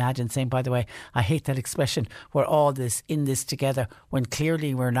also has an ad in saying, by the way, I hate that expression, we're all in this together, when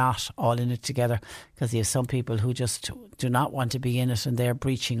clearly we're not all in it together, because you have some people who just do not want to be in it and they're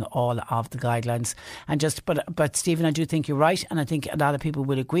breaching all of the guidelines. And just but Stephen, I do think you're right, and I think a lot of people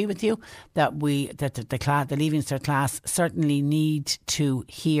will agree with you that the Leaving Cert class certainly need to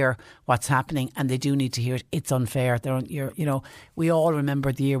hear what's happening, and they do need to hear it. It's unfair. We all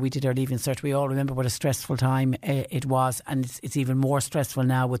remember the year we did our Leaving Cert. We all remember what a stressful time it was, and it's even more stressful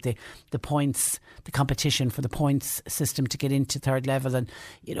now with the points, the competition for the points system to get into third level. And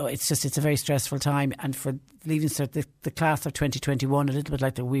it's a very stressful time. And for Leaving Cert, the class of 2021, a little bit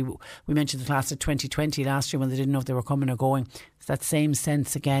like we mentioned the class of 2020 last year when they didn't know if they were coming or going. It's that same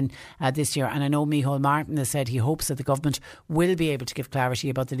sense again this year. And I know Micheál Martin has said he hopes that the government will be able to give clarity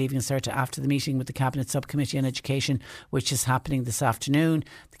about the Leaving Cert after the meeting with the Cabinet Subcommittee on Education, which is happening this afternoon.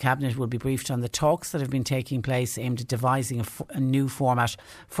 The Cabinet will be briefed on the talks that have been taking place aimed at devising a new format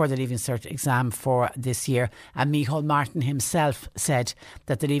for the Leaving Cert exam for this year. And Micheál Martin himself said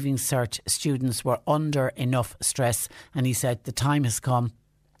that the Leaving Cert students were under enough stress, and he said the time has come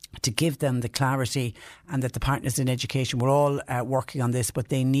to give them the clarity, and that the partners in education, we're all working on this, but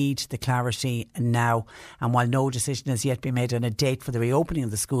they need the clarity now. And while no decision has yet been made on a date for the reopening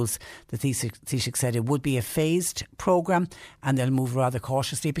of the schools, the Taoiseach said it would be a phased programme and they'll move rather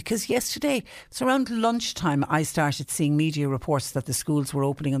cautiously, because yesterday, it's around lunchtime, I started seeing media reports that the schools were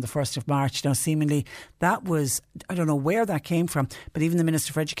opening on the 1st of March. Now seemingly that was, I don't know where that came from, but even the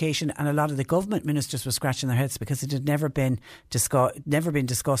Minister for Education and a lot of the government ministers were scratching their heads because it had never been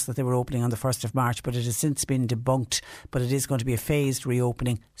discussed discussed that they were opening on the 1st of March, but it has since been debunked. But it is going to be a phased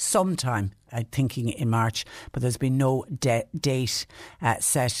reopening sometime, I'm thinking in March, but there's been no date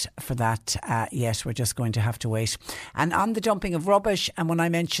set for that yet. We're just going to have to wait. And on the dumping of rubbish, and when I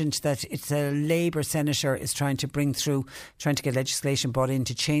mentioned that it's a Labour senator is trying to get legislation brought in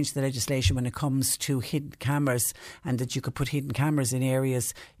to change the legislation when it comes to hidden cameras, and that you could put hidden cameras in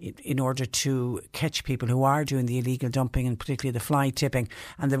areas in order to catch people who are doing the illegal dumping, and particularly the fly tipping.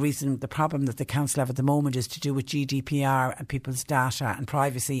 And the problem that the council have at the moment is to do with GDPR and people's data and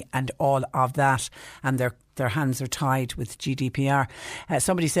privacy and all of that, and their hands are tied with GDPR.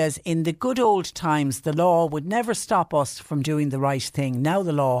 Somebody says, in the good old times, the law would never stop us from doing the right thing. Now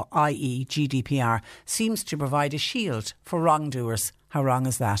the law, i.e. GDPR, seems to provide a shield for wrongdoers. How wrong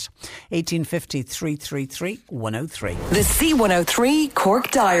is that? 1850 333 103. The C103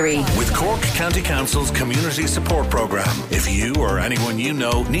 Cork Diary. With Cork County Council's Community Support Programme. If you or anyone you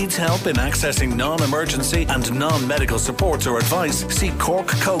know needs help in accessing non-emergency and non-medical supports or advice, see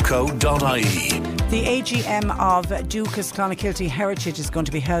corkcoco.ie. The AGM of Dúchas Clonakilty Heritage is going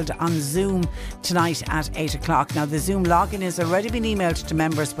to be held on Zoom tonight at 8 o'clock. Now, the Zoom login has already been emailed to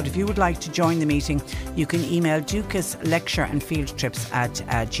members, but if you would like to join the meeting, you can email Dúchas Lecture and Field Trips at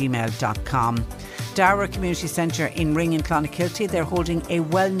gmail.com. Dara Community Centre in Ring in Clonakilty, they're holding a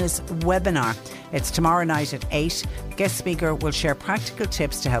wellness webinar. It's tomorrow night at 8. Guest speaker will share practical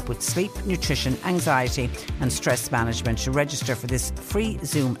tips to help with sleep, nutrition, anxiety and stress management. To register for this free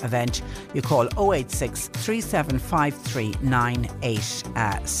Zoom event, you call 086 3753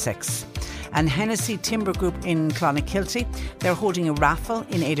 986. And Hennessy Timber Group in Clonakilty, they're holding a raffle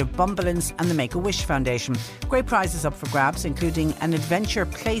in aid of Bumblelands and the Make-A-Wish Foundation. Great prizes up for grabs, including an adventure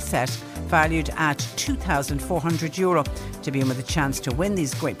playset valued at €2,400. To be in with a chance to win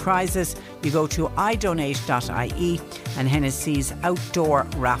these great prizes, you go to idonate.ie, and Hennessy's outdoor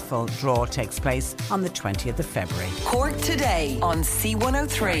raffle draw takes place on the 20th of February. Cork Today on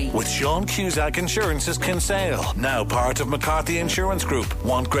C103. With Sean Cusack Insurance's Kinsale, now part of McCarthy Insurance Group.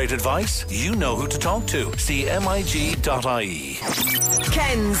 Want great advice? You know who to talk to. See MIG.ie.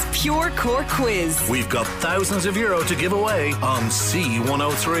 Ken's Pure Cork Quiz. We've got thousands of euro to give away on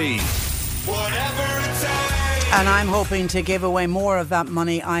C103. Whatever it takes. And I'm hoping to give away more of that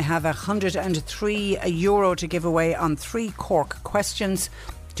money. I have €103 to give away on 3 Cork questions.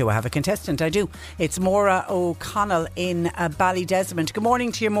 Do I have a contestant? I do. It's Maura O'Connell in Ballydesmond. Good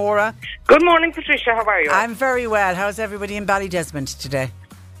morning to you, Maura. Good morning, Patricia. How are you? I'm very well. How's everybody in Ballydesmond today?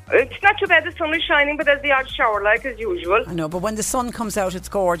 It's not too bad. The sun is shining, but there's the odd shower, like as usual. I know, but when the sun comes out, it's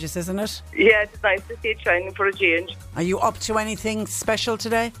gorgeous, isn't it? Yeah, it's nice to see it shining for a change. Are you up to anything special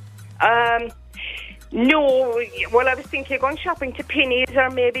today? No. Well, I was thinking of going shopping to Penny's, or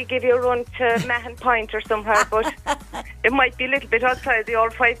maybe give you a run to Mahon Point or somewhere, but it might be a little bit outside the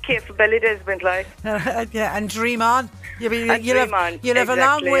old 5K for Ballydesmond, like. Yeah, and dream on. You'll have a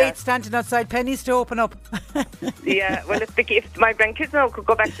long wait standing outside Penny's to open up. Yeah, well, if my grandkids now could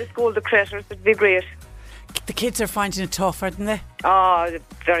go back to school, the craters, it'd be great. The kids are finding it tough, aren't they? Oh,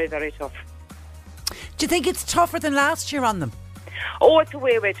 very, very tough. Do you think it's tougher than last year on them? Oh, it's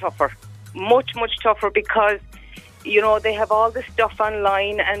way, way tougher. Much, much tougher because, you know, they have all this stuff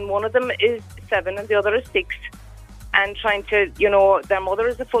online, and one of them is 7 and the other is 6. And trying to, you know, their mother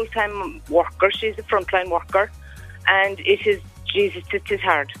is a full-time worker, she's a frontline worker, and it is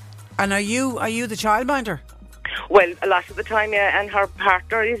hard. And are you the childminder? Well, a lot of the time, yeah, and her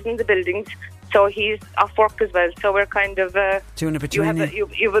partner is in the buildings, so he's off work as well. So we're kind of doing it between you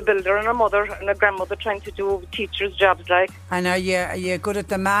have a builder and a mother and a grandmother trying to do teachers' jobs, like. And are you good at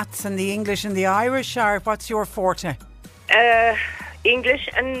the maths and the English and the Irish, or what's your forte? English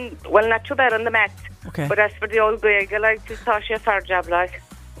and, well, not too bad on the maths. Okay. But as for the old Greg, I like to start a fair job, like.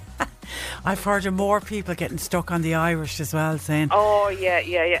 I've heard of more people getting stuck on the Irish as well, saying. Oh, yeah.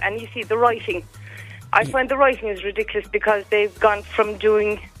 And you see, the writing. I find the writing is ridiculous because they've gone from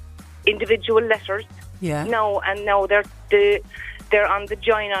doing individual letters now they're on the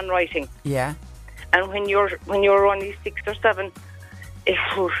join-on writing. Yeah. And when you're only 6 or 7,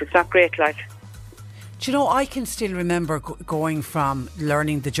 it's not great, like. Do you know, I can still remember going from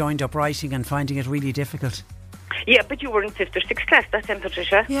learning the joined-up writing and finding it really difficult. Yeah, but you were in 5th or 6th class that time,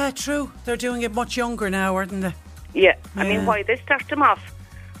 Patricia. Yeah, true. They're doing it much younger now, aren't they? Yeah. I mean, why they start them off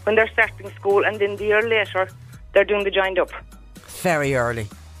when they're starting school, and then the year later they're doing the joined up. Very early.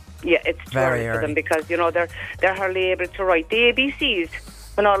 Yeah, it's very early for them because, you know, they're hardly able to write the ABCs.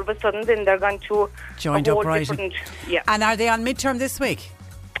 When all of a sudden then they're going to joined up writing. Yeah. And are they on midterm this week?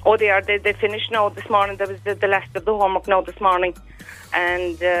 Oh, they are. They finished now this morning. There was the last of the homework now this morning.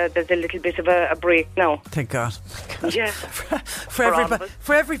 And there's a little bit of a break now. Thank God. Yeah.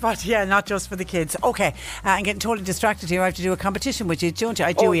 for everybody, yeah, not just for the kids. Okay, I'm getting totally distracted here. I have to do a competition with you, don't you?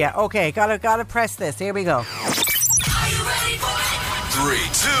 I do, yeah. Okay, gotta press this. Here we go. Are you ready for it? 3,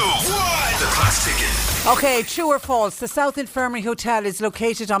 2, 1. The class ticket. Okay, true or false? The South Infirmary Hotel is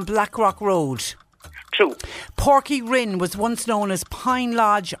located on Blackrock Road. True. Porky Rinn was once known as Pine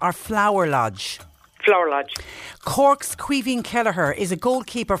Lodge or Flower Lodge. Flower Lodge. Cork's Caoimhín Kelleher is a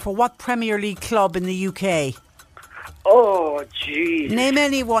goalkeeper for what Premier League club in the UK? Oh, jeez. Name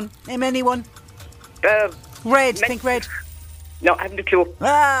anyone. Red. Think red. No, I haven't a clue.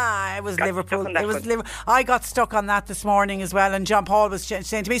 It was Liverpool. It was Liverpool. I got stuck on that this morning as well, and John Paul was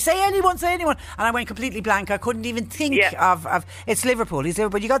saying to me, say anyone, and I went completely blank. I couldn't even think of it's Liverpool. He's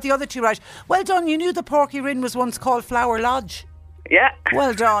Liverpool. You got the other two right. Well done. You knew the Porky Rinn was once called Flower Lodge. Yeah.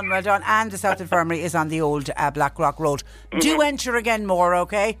 Well done. And the South Infirmary is on the old Blackrock Road. Do enter again more,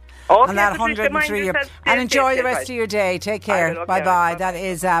 okay? Okay, on that 103. And enjoy the rest of your day. Take care. Bye-bye. That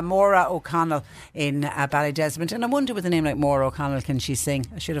is Maura O'Connell in Ballydesmond. And I wonder with a name like Maura O'Connell, can she sing?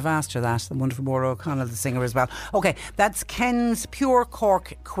 I should have asked her that. The wonderful Maura O'Connell, the singer as well. Okay, that's Ken's Pure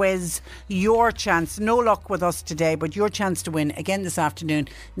Cork quiz. Your chance. No luck with us today, but your chance to win again this afternoon.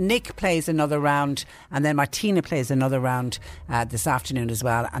 Nick plays another round, and then Martina plays another round this afternoon as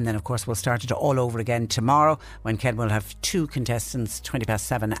well. And then, of course, we'll start it all over again tomorrow when Ken will have two contestants,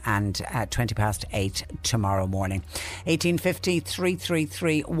 7:20 and 8:20 tomorrow morning. 1850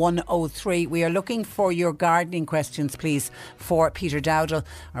 333 103. We are looking for your gardening questions, please, for Peter Dowdall.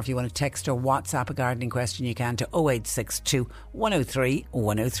 Or if you want to text or WhatsApp a gardening question, you can to 0862 103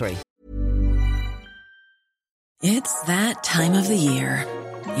 103. It's that time of the year.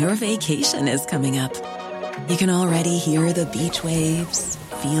 Your vacation is coming up. You can already hear the beach waves,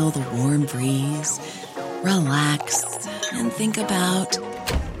 feel the warm breeze, relax, and think about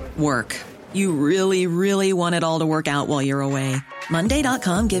work. You really, really want it all to work out while you're away.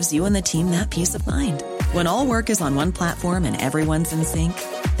 Monday.com gives you and the team that peace of mind. When all work is on one platform and everyone's in sync,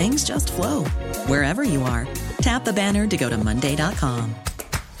 things just flow. Wherever you are, tap the banner to go to Monday.com.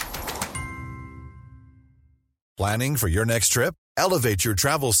 Planning for your next trip? Elevate your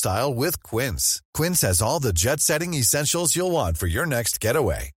travel style with Quince. Quince has all the jet-setting essentials you'll want for your next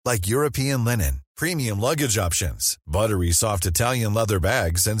getaway, like European linen, premium luggage options, buttery soft Italian leather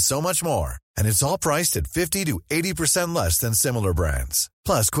bags, and so much more. And it's all priced at 50 to 80% less than similar brands.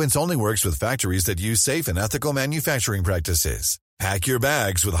 Plus, Quince only works with factories that use safe and ethical manufacturing practices. Pack your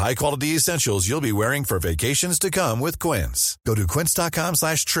bags with high-quality essentials you'll be wearing for vacations to come with Quince. Go to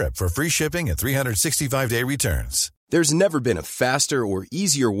quince.com/trip for free shipping and 365-day returns. There's never been a faster or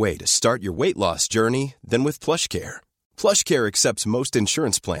easier way to start your weight loss journey than with PlushCare. PlushCare accepts most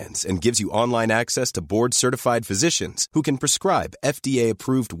insurance plans and gives you online access to board-certified physicians who can prescribe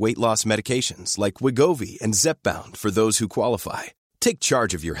FDA-approved weight loss medications like Wegovy and Zepbound for those who qualify. Take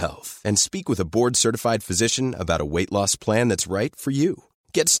charge of your health and speak with a board-certified physician about a weight loss plan that's right for you.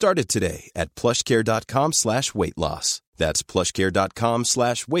 Get started today at plushcare.com/weight loss. That's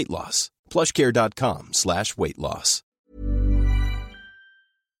plushcare.com/weight loss. plushcare.com/weight loss.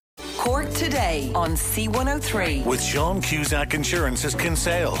 Cork Today on C103. With Sean Cusack Insurance's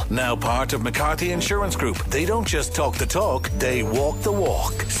Kinsale, now part of McCarthy Insurance Group. They don't just talk the talk, they walk the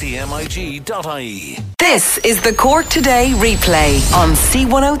walk. CMIG.ie. This is the Cork Today replay on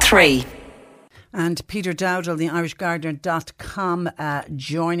C103. And Peter Dowdall, the irishgardener.com,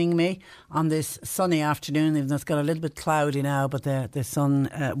 joining me on this sunny afternoon, even though it's got a little bit cloudy now, but the sun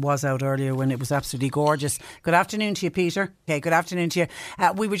was out earlier when it was absolutely gorgeous. Good afternoon to you, Peter. Okay, good afternoon to you.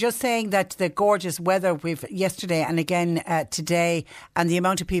 We were just saying that the gorgeous weather we've yesterday and again today, and the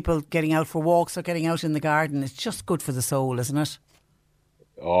amount of people getting out for walks or getting out in the garden, it's just good for the soul, isn't it?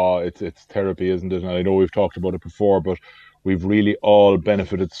 Oh, it's therapy, isn't it? And I know we've talked about it before, but we've really all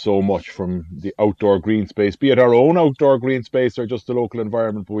benefited so much from the outdoor green space, be it our own outdoor green space or just the local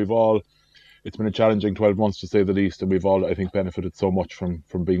environment. But it's been a challenging 12 months to say the least, and we've all, I think, benefited so much from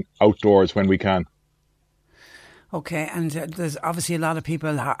being outdoors when we can. Okay, and there's obviously a lot of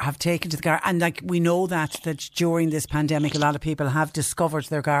people have taken to the garden, and like we know that during this pandemic, a lot of people have discovered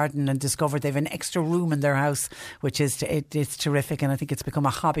their garden and discovered they've an extra room in their house, which is it's terrific, and I think it's become a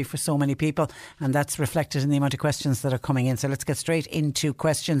hobby for so many people, and that's reflected in the amount of questions that are coming in. So let's get straight into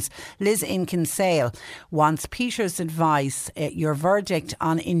questions. Liz in Kinsale wants Peter's advice, your verdict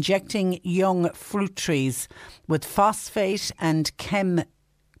on injecting young fruit trees with phosphate and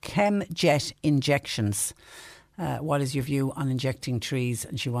Chemjet injections. what is your view on injecting trees?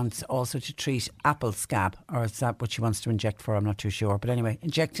 And she wants also to treat apple scab, or is that what she wants to inject for? I'm not too sure. But anyway,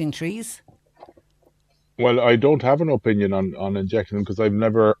 injecting trees? Well, I don't have an opinion on injecting them because I've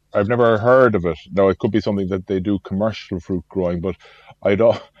never heard of it. Now, it could be something that they do commercial fruit growing, but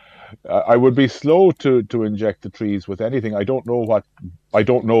I would be slow to inject the trees with anything. I don't know,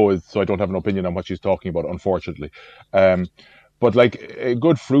 so I don't have an opinion on what she's talking about, unfortunately. But like a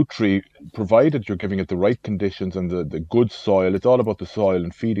good fruit tree, provided you're giving it the right conditions and the good soil, it's all about the soil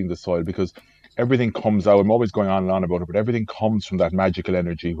and feeding the soil, because everything comes out. I'm always going on and on about it, but everything comes from that magical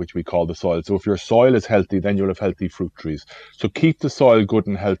energy, which we call the soil. So if your soil is healthy, then you'll have healthy fruit trees. So keep the soil good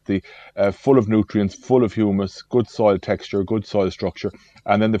and healthy, full of nutrients, full of humus, good soil texture, good soil structure,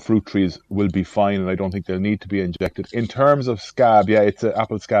 and then the fruit trees will be fine, and I don't think they'll need to be injected. In terms of scab, yeah, it's an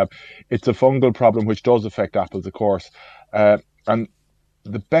apple scab. It's a fungal problem which does affect apples, of course. And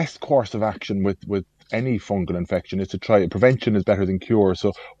the best course of action with any fungal infection is to try. Prevention is better than cure.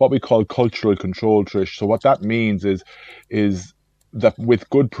 So what we call cultural control, Trish. So what that means is that with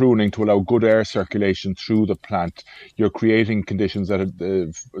good pruning to allow good air circulation through the plant, you're creating conditions that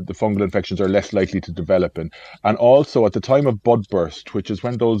the fungal infections are less likely to develop in. And also at the time of bud burst, which is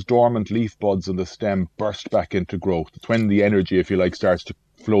when those dormant leaf buds in the stem burst back into growth, it's when the energy, if you like, starts to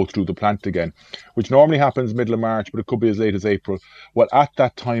flow through the plant again, which normally happens middle of March, but it could be as late as April. Well, at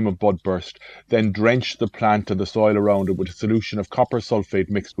that time of bud burst, then drench the plant and the soil around it with a solution of copper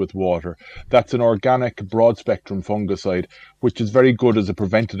sulfate mixed with water. That's an organic broad spectrum fungicide, which is very good as a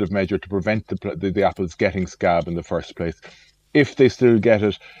preventative measure to prevent the apples getting scab in the first place. If they still get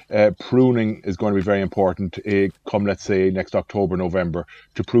it, pruning is going to be very important come, let's say, next October, November,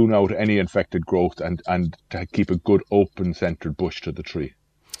 to prune out any infected growth and to keep a good open-centred bush to the tree.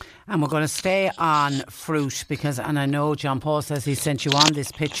 And we're going to stay on fruit and I know John Paul says he sent you on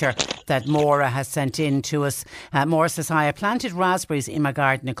this picture that Maura has sent in to us. Maura says, hi, I planted raspberries in my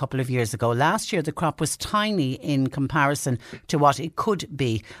garden a couple of years ago. Last year the crop was tiny in comparison to what it could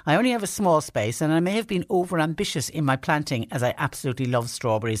be. I only have a small space and I may have been over ambitious in my planting as I absolutely love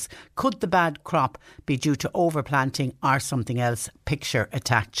strawberries. Could the bad crop be due to overplanting or something else? Picture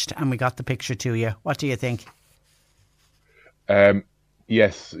attached. And we got the picture to you. What do you think?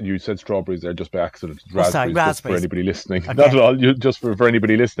 Yes, you said strawberries there just by accident. Raspberries. Just for anybody listening. Okay. Not at all. Just for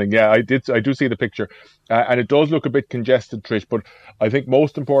anybody listening. Yeah, I do see the picture, and it does look a bit congested, Trish. But I think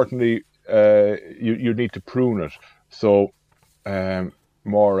most importantly, you need to prune it. So,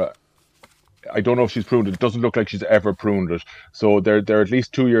 Maura, I don't know if she's pruned it. It doesn't look like she's ever pruned it. So they're at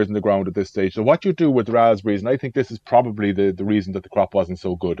least 2 years in the ground at this stage. So what you do with raspberries, and I think this is probably the reason that the crop wasn't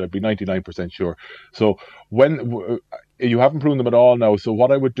so good. I'd be 99% sure. So when you haven't pruned them at all now, so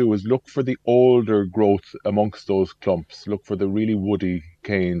what I would do is look for the older growth amongst those clumps. Look for the really woody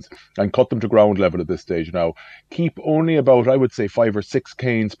canes and cut them to ground level at this stage now. Keep only about, I would say, 5 or 6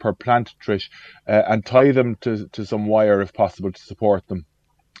 canes per plant, Trish, and tie them to some wire if possible to support them,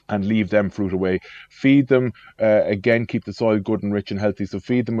 and leave them fruit away. Feed them, again, keep the soil good and rich and healthy. So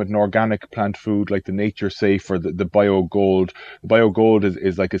feed them with an organic plant food like the Nature Safe or the Bio Gold. The Bio Gold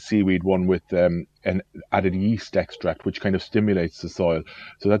is like a seaweed one with an added yeast extract, which kind of stimulates the soil.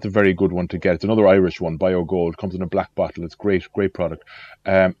 So that's a very good one to get. It's another Irish one, Bio Gold. Comes in a black bottle. It's great product.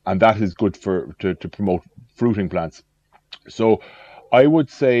 And that is good to promote fruiting plants. So I would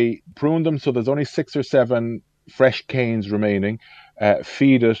say prune them so there's only 6 or 7 fresh canes remaining.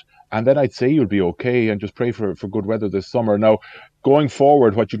 Feed it, and then I'd say you'll be okay, and just pray for good weather this summer. Now, going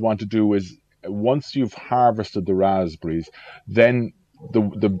forward, what you'd want to do is, once you've harvested the raspberries, then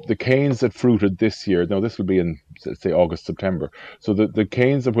the canes that fruited this year, now this will be in, say, August, September, so the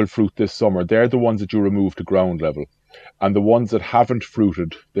canes that will fruit this summer, they're the ones that you remove to ground level. And the ones that haven't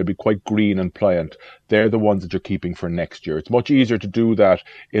fruited, they'll be quite green and pliant. They're the ones that you're keeping for next year. It's much easier to do that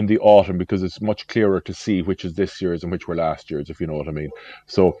in the autumn because it's much clearer to see which is this year's and which were last year's, if you know what I mean.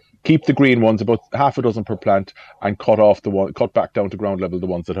 So keep the green ones, about half a dozen per plant, and cut back down to ground level the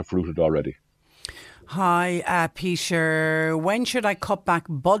ones that have fruited already. Hi, Peter. When should I cut back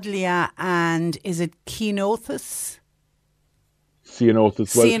Buddleia and is it Ceanothus?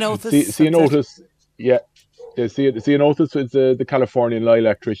 Ceanothus. Well, Ceanothus, yeah. Ceanothus is the Californian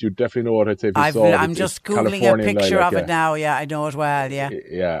lilac, Trish. You definitely know what I'd say if you saw it. I'm just Googling a picture lilac, of it now. Yeah, I know it well, yeah.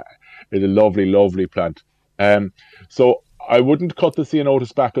 Yeah, it's a lovely, lovely plant. So I wouldn't cut the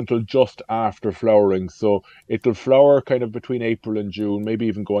Ceanothus back until just after flowering. So it'll flower kind of between April and June, maybe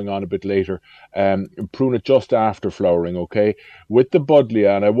even going on a bit later. Prune it just after flowering, okay? With the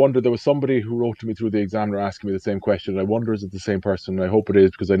Buddleia, and I wonder, there was somebody who wrote to me through the Examiner asking me the same question. I wonder, is it the same person? I hope it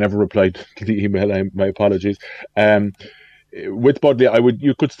is, because I never replied to the email. My apologies. with Buddleia,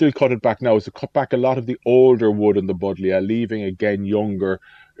 you could still cut it back now. So cut back a lot of the older wood in the Buddleia, leaving again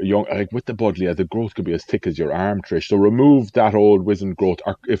like with the Buddleia, the growth could be as thick as your arm, Trish. So remove that old wizened growth.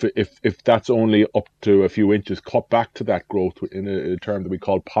 Or if that's only up to a few inches, cut back to that growth in a term that we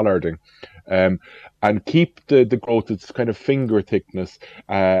call pollarding, and keep the growth that's kind of finger thickness,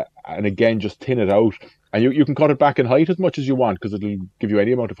 and again just thin it out. And you can cut it back in height as much as you want, because it'll give you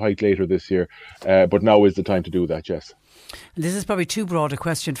any amount of height later this year. But now is the time to do that, yes. This is probably too broad a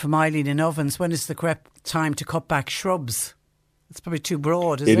question from Eileen in Ovens. When is the correct time to cut back shrubs? It's probably too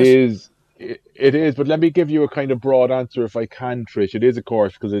broad, isn't it? It is, but let me give you a kind of broad answer if I can, Trish. It is, of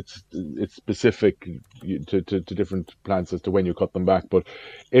course, because it's specific to different plants as to when you cut them back. But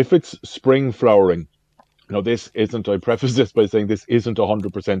if it's spring flowering, this isn't, I preface this by saying this isn't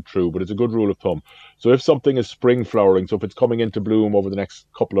 100% true, but it's a good rule of thumb. So if something is spring flowering, so if it's coming into bloom over the next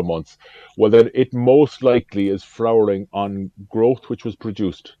couple of months, well, then it most likely is flowering on growth which was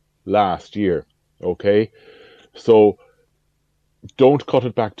produced last year, okay? So don't cut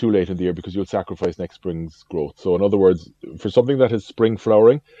it back too late in the year, because you'll sacrifice next spring's growth. So in other words, for something that is spring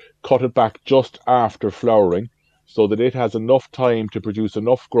flowering, cut it back just after flowering so that it has enough time to produce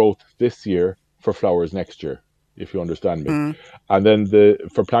enough growth this year for flowers next year, if you understand me. And then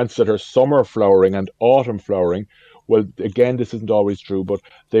for plants that are summer flowering and autumn flowering, well, again, this isn't always true, but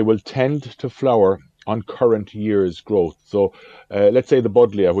they will tend to flower on current year's growth. So let's say the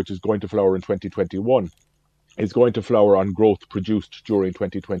Buddleia, which is going to flower in 2021, is going to flower on growth produced during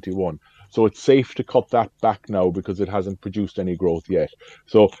 2021. So it's safe to cut that back now because it hasn't produced any growth yet.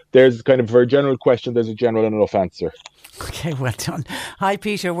 So there's kind of, for a general question, there's a general enough answer. Okay, well done. Hi,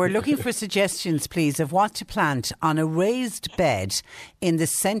 Peter. We're looking for suggestions, please, of what to plant on a raised bed in the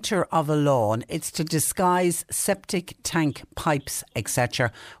centre of a lawn. It's to disguise septic tank pipes,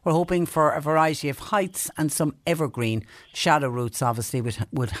 etc. We're hoping for a variety of heights and some evergreen. Shallow roots, obviously,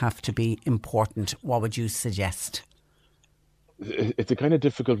 would have to be important. What would you suggest? It's a kind of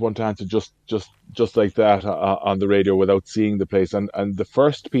difficult one to answer just like that on the radio without seeing the place. And the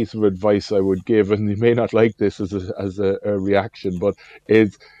first piece of advice I would give, and you may not like this as a reaction, but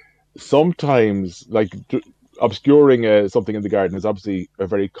is sometimes obscuring something in the garden is obviously a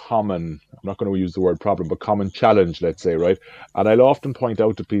very common, I'm not going to use the word problem, but common challenge, let's say, right? And I'll often point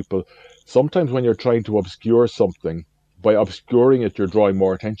out to people, sometimes when you're trying to obscure something, by obscuring it, you're drawing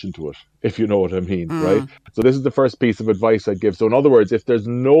more attention to it, if you know what I mean, right? So this is the first piece of advice I'd give. So in other words, if there's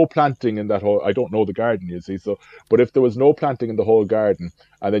no planting in that whole, I don't know the garden, you see, but if there was no planting in the whole garden,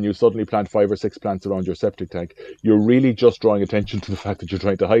 and then you suddenly plant 5 or 6 plants around your septic tank, you're really just drawing attention to the fact that you're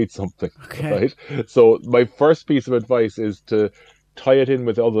trying to hide something, right? So my first piece of advice is to tie it in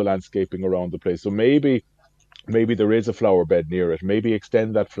with other landscaping around the place. So maybe there is a flower bed near it. Maybe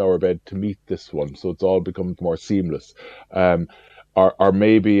extend that flower bed to meet this one, so it's all becomes more seamless. Or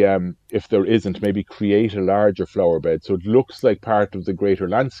maybe if there isn't, maybe create a larger flower bed so it looks like part of the greater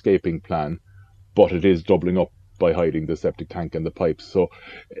landscaping plan, but it is doubling up by hiding the septic tank and the pipes. So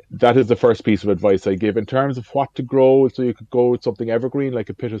that is the first piece of advice I give. In terms of what to grow, so you could go with something evergreen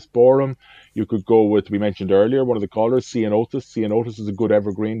like a Pittosporum. You could go with, we mentioned earlier, one of the colours, Ceanothus. Ceanothus is a good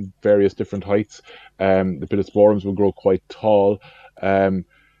evergreen, various different heights. The Pittosporums will grow quite tall.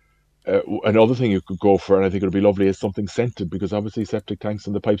 Another thing you could go for, and I think it would be lovely, is something scented, because obviously septic tanks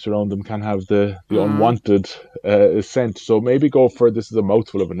and the pipes around them can have the unwanted scent. So maybe go for, this is a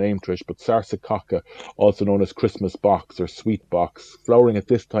mouthful of a name, Trish, but Sarsaparilla, also known as Christmas box or sweet box, flowering at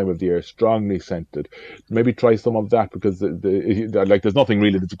this time of the year, strongly scented. Maybe try some of that, because there's nothing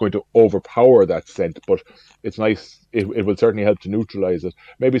really that's going to overpower that scent, but it's nice. It will certainly help to neutralise it.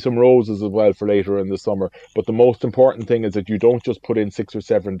 Maybe some roses as well for later in the summer. But the most important thing is that you don't just put in 6 or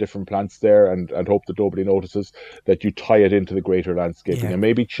 7 different plants there and hope that nobody notices, that you tie it into the greater landscaping. And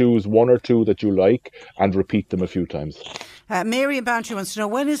maybe choose 1 or 2 that you like and repeat them a few times. Mary in Bantry wants to know,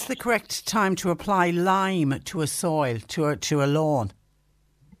 when is the correct time to apply lime to a soil, to a lawn?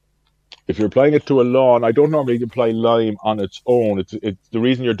 If you're applying it to a lawn, I don't normally apply lime on its own. It's the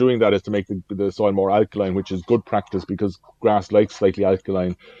reason you're doing that is to make the soil more alkaline, which is good practice because grass likes slightly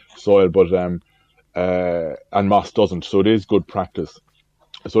alkaline soil, but and moss doesn't. So it is good practice.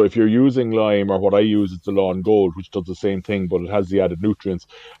 So if you're using lime, or what I use is the Lawn Gold, which does the same thing, but it has the added nutrients,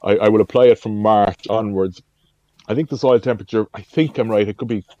 I will apply it from March onwards. I think the soil temperature, I think I'm right, I could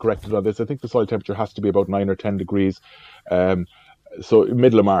be corrected on this, I think the soil temperature has to be about 9 or 10 degrees. So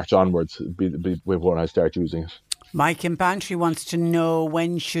middle of March onwards be when I start using it. Mike in Bantry wants to know,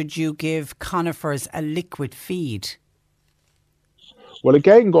 when should you give conifers a liquid feed? Well,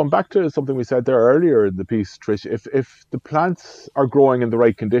 again, going back to something we said there earlier in the piece, Trish, if the plants are growing in the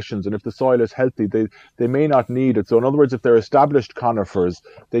right conditions and if the soil is healthy, they may not need it. So in other words, if they're established conifers,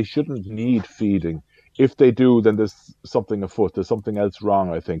 they shouldn't need feeding. If they do, then there's something afoot. There's something else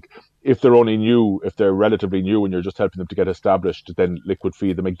wrong, I think. If they're only new, if they're relatively new and you're just helping them to get established, then liquid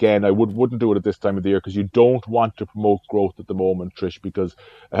feed them. Again, I wouldn't do it at this time of the year because you don't want to promote growth at the moment, Trish, because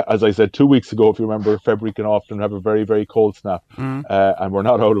as I said 2 weeks ago, if you remember, February can often have a very, very cold snap and we're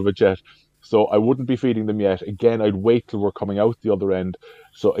not out of it yet. So I wouldn't be feeding them yet. Again, I'd wait till we're coming out the other end.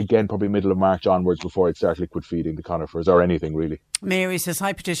 So again, probably middle of March onwards before I'd start liquid feeding the conifers or anything really. Mary says,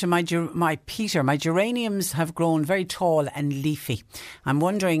 hi Patricia, my geraniums have grown very tall and leafy. I'm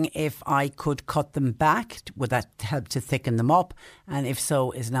wondering if I could cut them back. Would that help to thicken them up? And if so,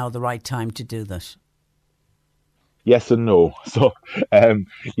 is now the right time to do that? Yes and no. So,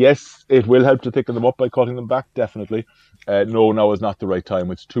 yes, it will help to thicken them up by cutting them back, definitely. No, now is not the right time.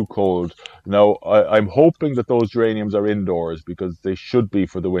 It's too cold. Now, I'm hoping that those geraniums are indoors because they should be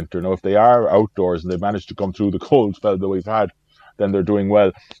for the winter. Now, if they are outdoors and they manage to come through the cold spell that we've had, then they're doing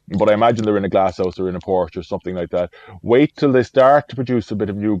well. But I imagine they're in a glass house or in a porch or something like that. Wait till they start to produce a bit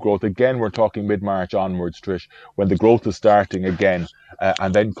of new growth. Again, we're talking mid-March onwards, Trish, when the growth is starting again,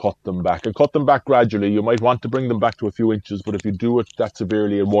 and then cut them back. And cut them back gradually. You might want to bring them back to a few inches, but if you do it that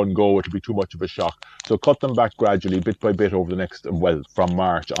severely in one go, it'll be too much of a shock. So cut them back gradually, bit by bit over the next, from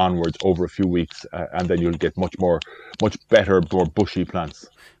March onwards, over a few weeks, and then you'll get much better, more bushy plants.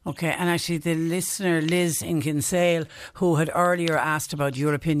 Okay, and actually the listener Liz in Kinsale, who had earlier asked about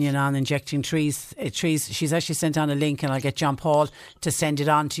your opinion on injecting trees, she's actually sent on a link, and I'll get John Paul to send it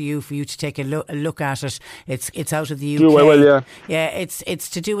on to you for you to take a look at it. It's out of the UK. Do I will, yeah. Yeah, it's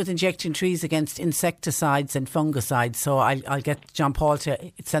to do with injecting trees against insecticides and fungicides. So I'll get John Paul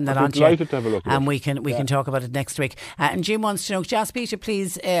to send that on to you, to have a look at and we can talk about it next week. And Jim wants to know, just Peter,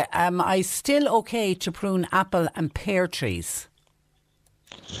 please, am I still okay to prune apple and pear trees?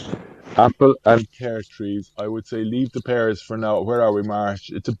 Apple and pear trees, I would say leave the pears for now. Where are we, March?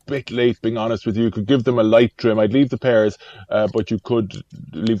 It's a bit late, being honest with you. You could give them a light trim. I'd leave the pears, but you could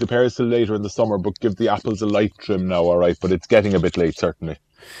leave the pears till later in the summer, but give the apples a light trim now, all right? But it's getting a bit late, certainly.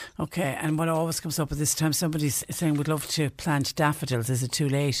 Okay, and what always comes up at this time, somebody's saying would love to plant daffodils. Is it too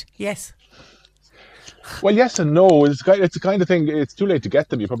late? Yes. Well, yes and no. It's the kind of thing, it's too late to get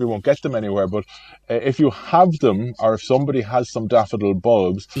them. You probably won't get them anywhere. But if you have them, or if somebody has some daffodil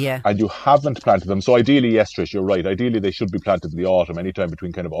bulbs and you haven't planted them, so ideally, yes, Trish, you're right. Ideally, they should be planted in the autumn, anytime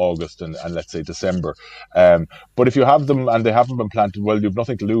between kind of August and let's say December. But if you have them and they haven't been planted, well, you've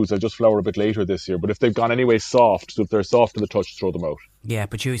nothing to lose. They'll just flower a bit later this year. But if they've gone anyway soft, so if they're soft to the touch, throw them out. Yeah,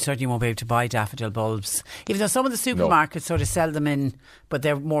 but you certainly won't be able to buy daffodil bulbs, even though some of the supermarkets sort of sell them in, but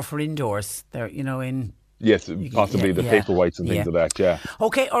they're more for indoors. They're, in... Yes, possibly the paper whites and things like that, yeah.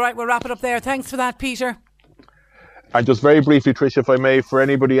 Okay, all right, we'll wrap it up there. Thanks for that, Peter. And just very briefly, Trish, if I may, for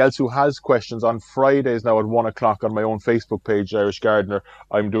anybody else who has questions, on Fridays now at 1 o'clock on my own Facebook page, Irish Gardener,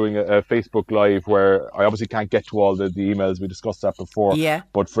 I'm doing a Facebook Live where I obviously can't get to all the emails. We discussed that before. Yeah.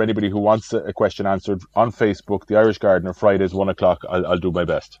 But for anybody who wants a question answered on Facebook, the Irish Gardener, Fridays, 1 o'clock, I'll do my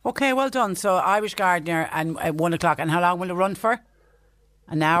best. Okay, well done. So Irish Gardener and at 1 o'clock. And how long will it run for?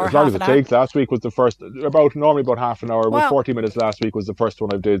 An hour, as long as it takes. Last week was the first, normally about half an hour. Well, 40 minutes last week was the first one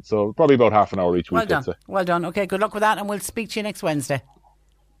I did, so probably about half an hour each week. Well done. Okay, good luck with that, and we'll speak to you next Wednesday.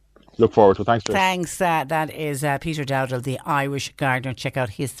 Look forward to it. Thanks, Trish. Thanks. That is Peter Dowdall, the Irish Gardener. Check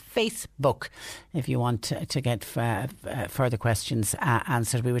out his Facebook if you want to get further questions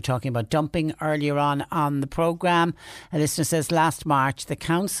answered. We were talking about dumping earlier on the programme. A listener says last March the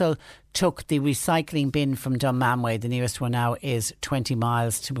council took the recycling bin from Dunmanway. The nearest one now is 20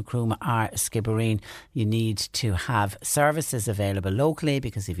 miles to Macroom or Skibbereen. You need to have services available locally,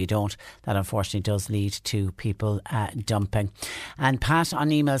 because if you don't, that unfortunately does lead to people dumping. And Pat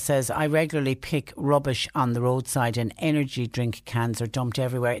on email says, I regularly pick rubbish on the roadside and energy drink cans are dumped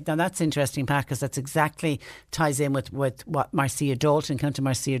everywhere. Now that's interesting, Pat, because that's exactly ties in with what Marcia Dalton, County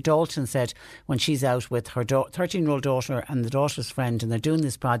Marcia Dalton, said when she's out with her 13-year-old daughter and the daughter's friend, and they're doing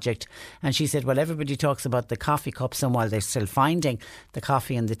this project. And she said, well, everybody talks about the coffee cups, and while they're still finding the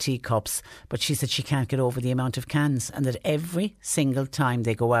coffee and the tea cups, but she said she can't get over the amount of cans, and that every single time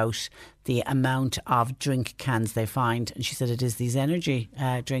they go out, the amount of drink cans they find. And she said it is these energy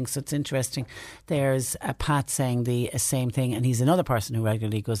drinks. So it's interesting. There's Pat saying the same thing, and he's another person who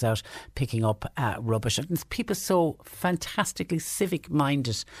regularly goes out picking up rubbish. And people so fantastically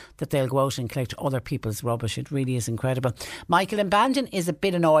civic-minded that they'll go out and collect other people's rubbish. It really is incredible. Michael in Bandon is a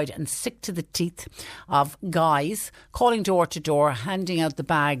bit annoyed and sick to the teeth of guys calling door to door, handing out the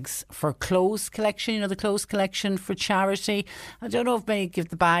bags for clothes collection, you know, the clothes collection for charity. I don't know if many give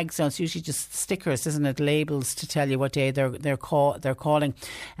the bags out. It's usually just stickers, isn't it? Labels to tell you what day they're calling.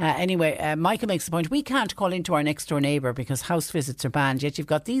 Anyway, Michael makes the point, we can't call into our next door neighbour because house visits are banned, yet you've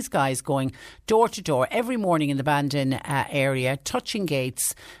got these guys going door to door every morning in the Bandon area, touching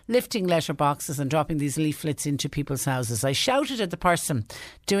gates, lifting letter boxes and dropping these leaflets into people's houses. I shouted at the person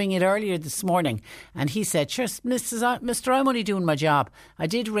doing it earlier this morning, and he said, sure, Mr. I'm only doing my job. I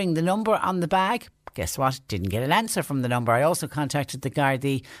did ring the number on the bag. Guess what? Didn't get an answer from the number. I also contacted the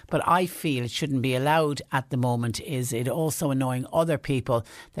Gardaí, but I feel it shouldn't be allowed at the moment. Is it also annoying other people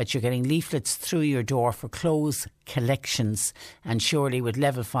that you're getting leaflets through your door for clothes collections? And surely with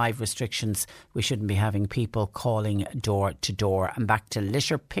level 5 restrictions, we shouldn't be having people calling door to door. And back to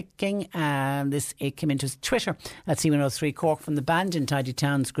litter picking. It came into Twitter at C103 Cork from the Bandon Tidy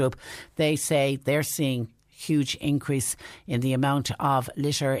Towns group. They say they're seeing huge increase in the amount of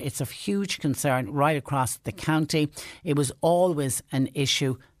litter. It's of huge concern right across the county. It was always an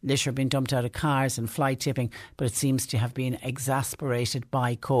issue, litter being dumped out of cars and fly tipping, but it seems to have been exacerbated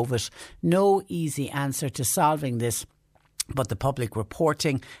by COVID. No easy answer to solving this, but the public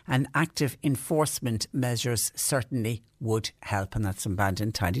reporting and active enforcement measures certainly would help, and that's from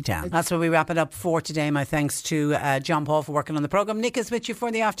Bandon Tidy Town. That's where we wrap it up for today. My thanks to John Paul for working on the programme. Nick is with you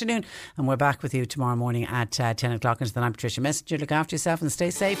for the afternoon, and we're back with you tomorrow morning at 10 o'clock. Until then, I'm Patricia Messenger. Look after yourself and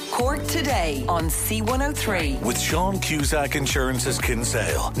stay safe. Cork Today on C103 with Sean Cusack Insurance's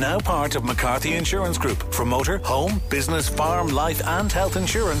Kinsale, now part of McCarthy Insurance Group. For motor, home, business, farm, life and health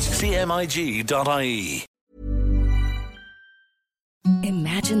insurance, cmig.ie.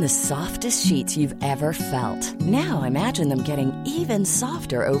 Imagine the softest sheets you've ever felt. Now imagine them getting even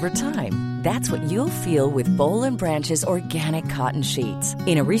softer over time. That's what you'll feel with Boll & Branch's organic cotton sheets.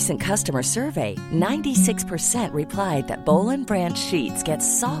 In a recent customer survey, 96% replied that Boll & Branch sheets get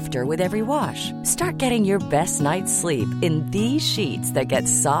softer with every wash. Start getting your best night's sleep in these sheets that get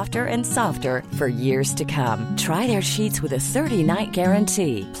softer and softer for years to come. Try their sheets with a 30-night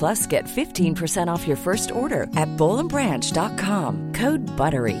guarantee. Plus, get 15% off your first order at bollandbranch.com. Code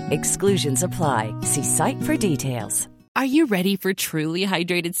BUTTERY. Exclusions apply. See site for details. Are you ready for truly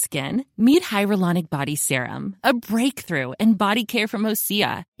hydrated skin? Meet Hyaluronic Body Serum, a breakthrough in body care from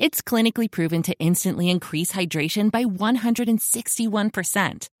Osea. It's clinically proven to instantly increase hydration by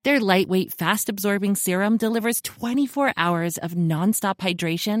 161%. Their lightweight, fast-absorbing serum delivers 24 hours of nonstop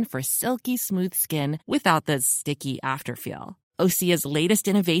hydration for silky smooth skin without the sticky afterfeel. Osea's latest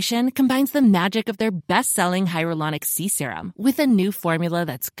innovation combines the magic of their best-selling Hyaluronic Sea Serum with a new formula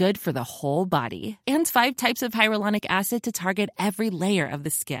that's good for the whole body and 5 types of hyaluronic acid to target every layer of the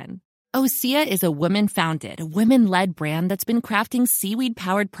skin. Osea is a women-founded, women-led brand that's been crafting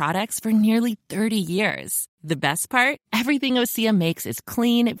seaweed-powered products for nearly 30 years. The best part? Everything Osea makes is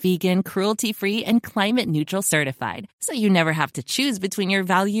clean, vegan, cruelty-free, and climate-neutral certified, so you never have to choose between your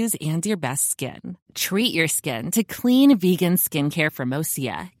values and your best skin. Treat your skin to clean, vegan skincare from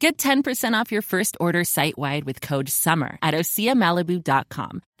Osea. Get 10% off your first order site-wide with code SUMMER at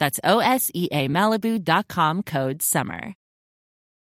OseaMalibu.com. That's OSEAMalibu.com, code SUMMER.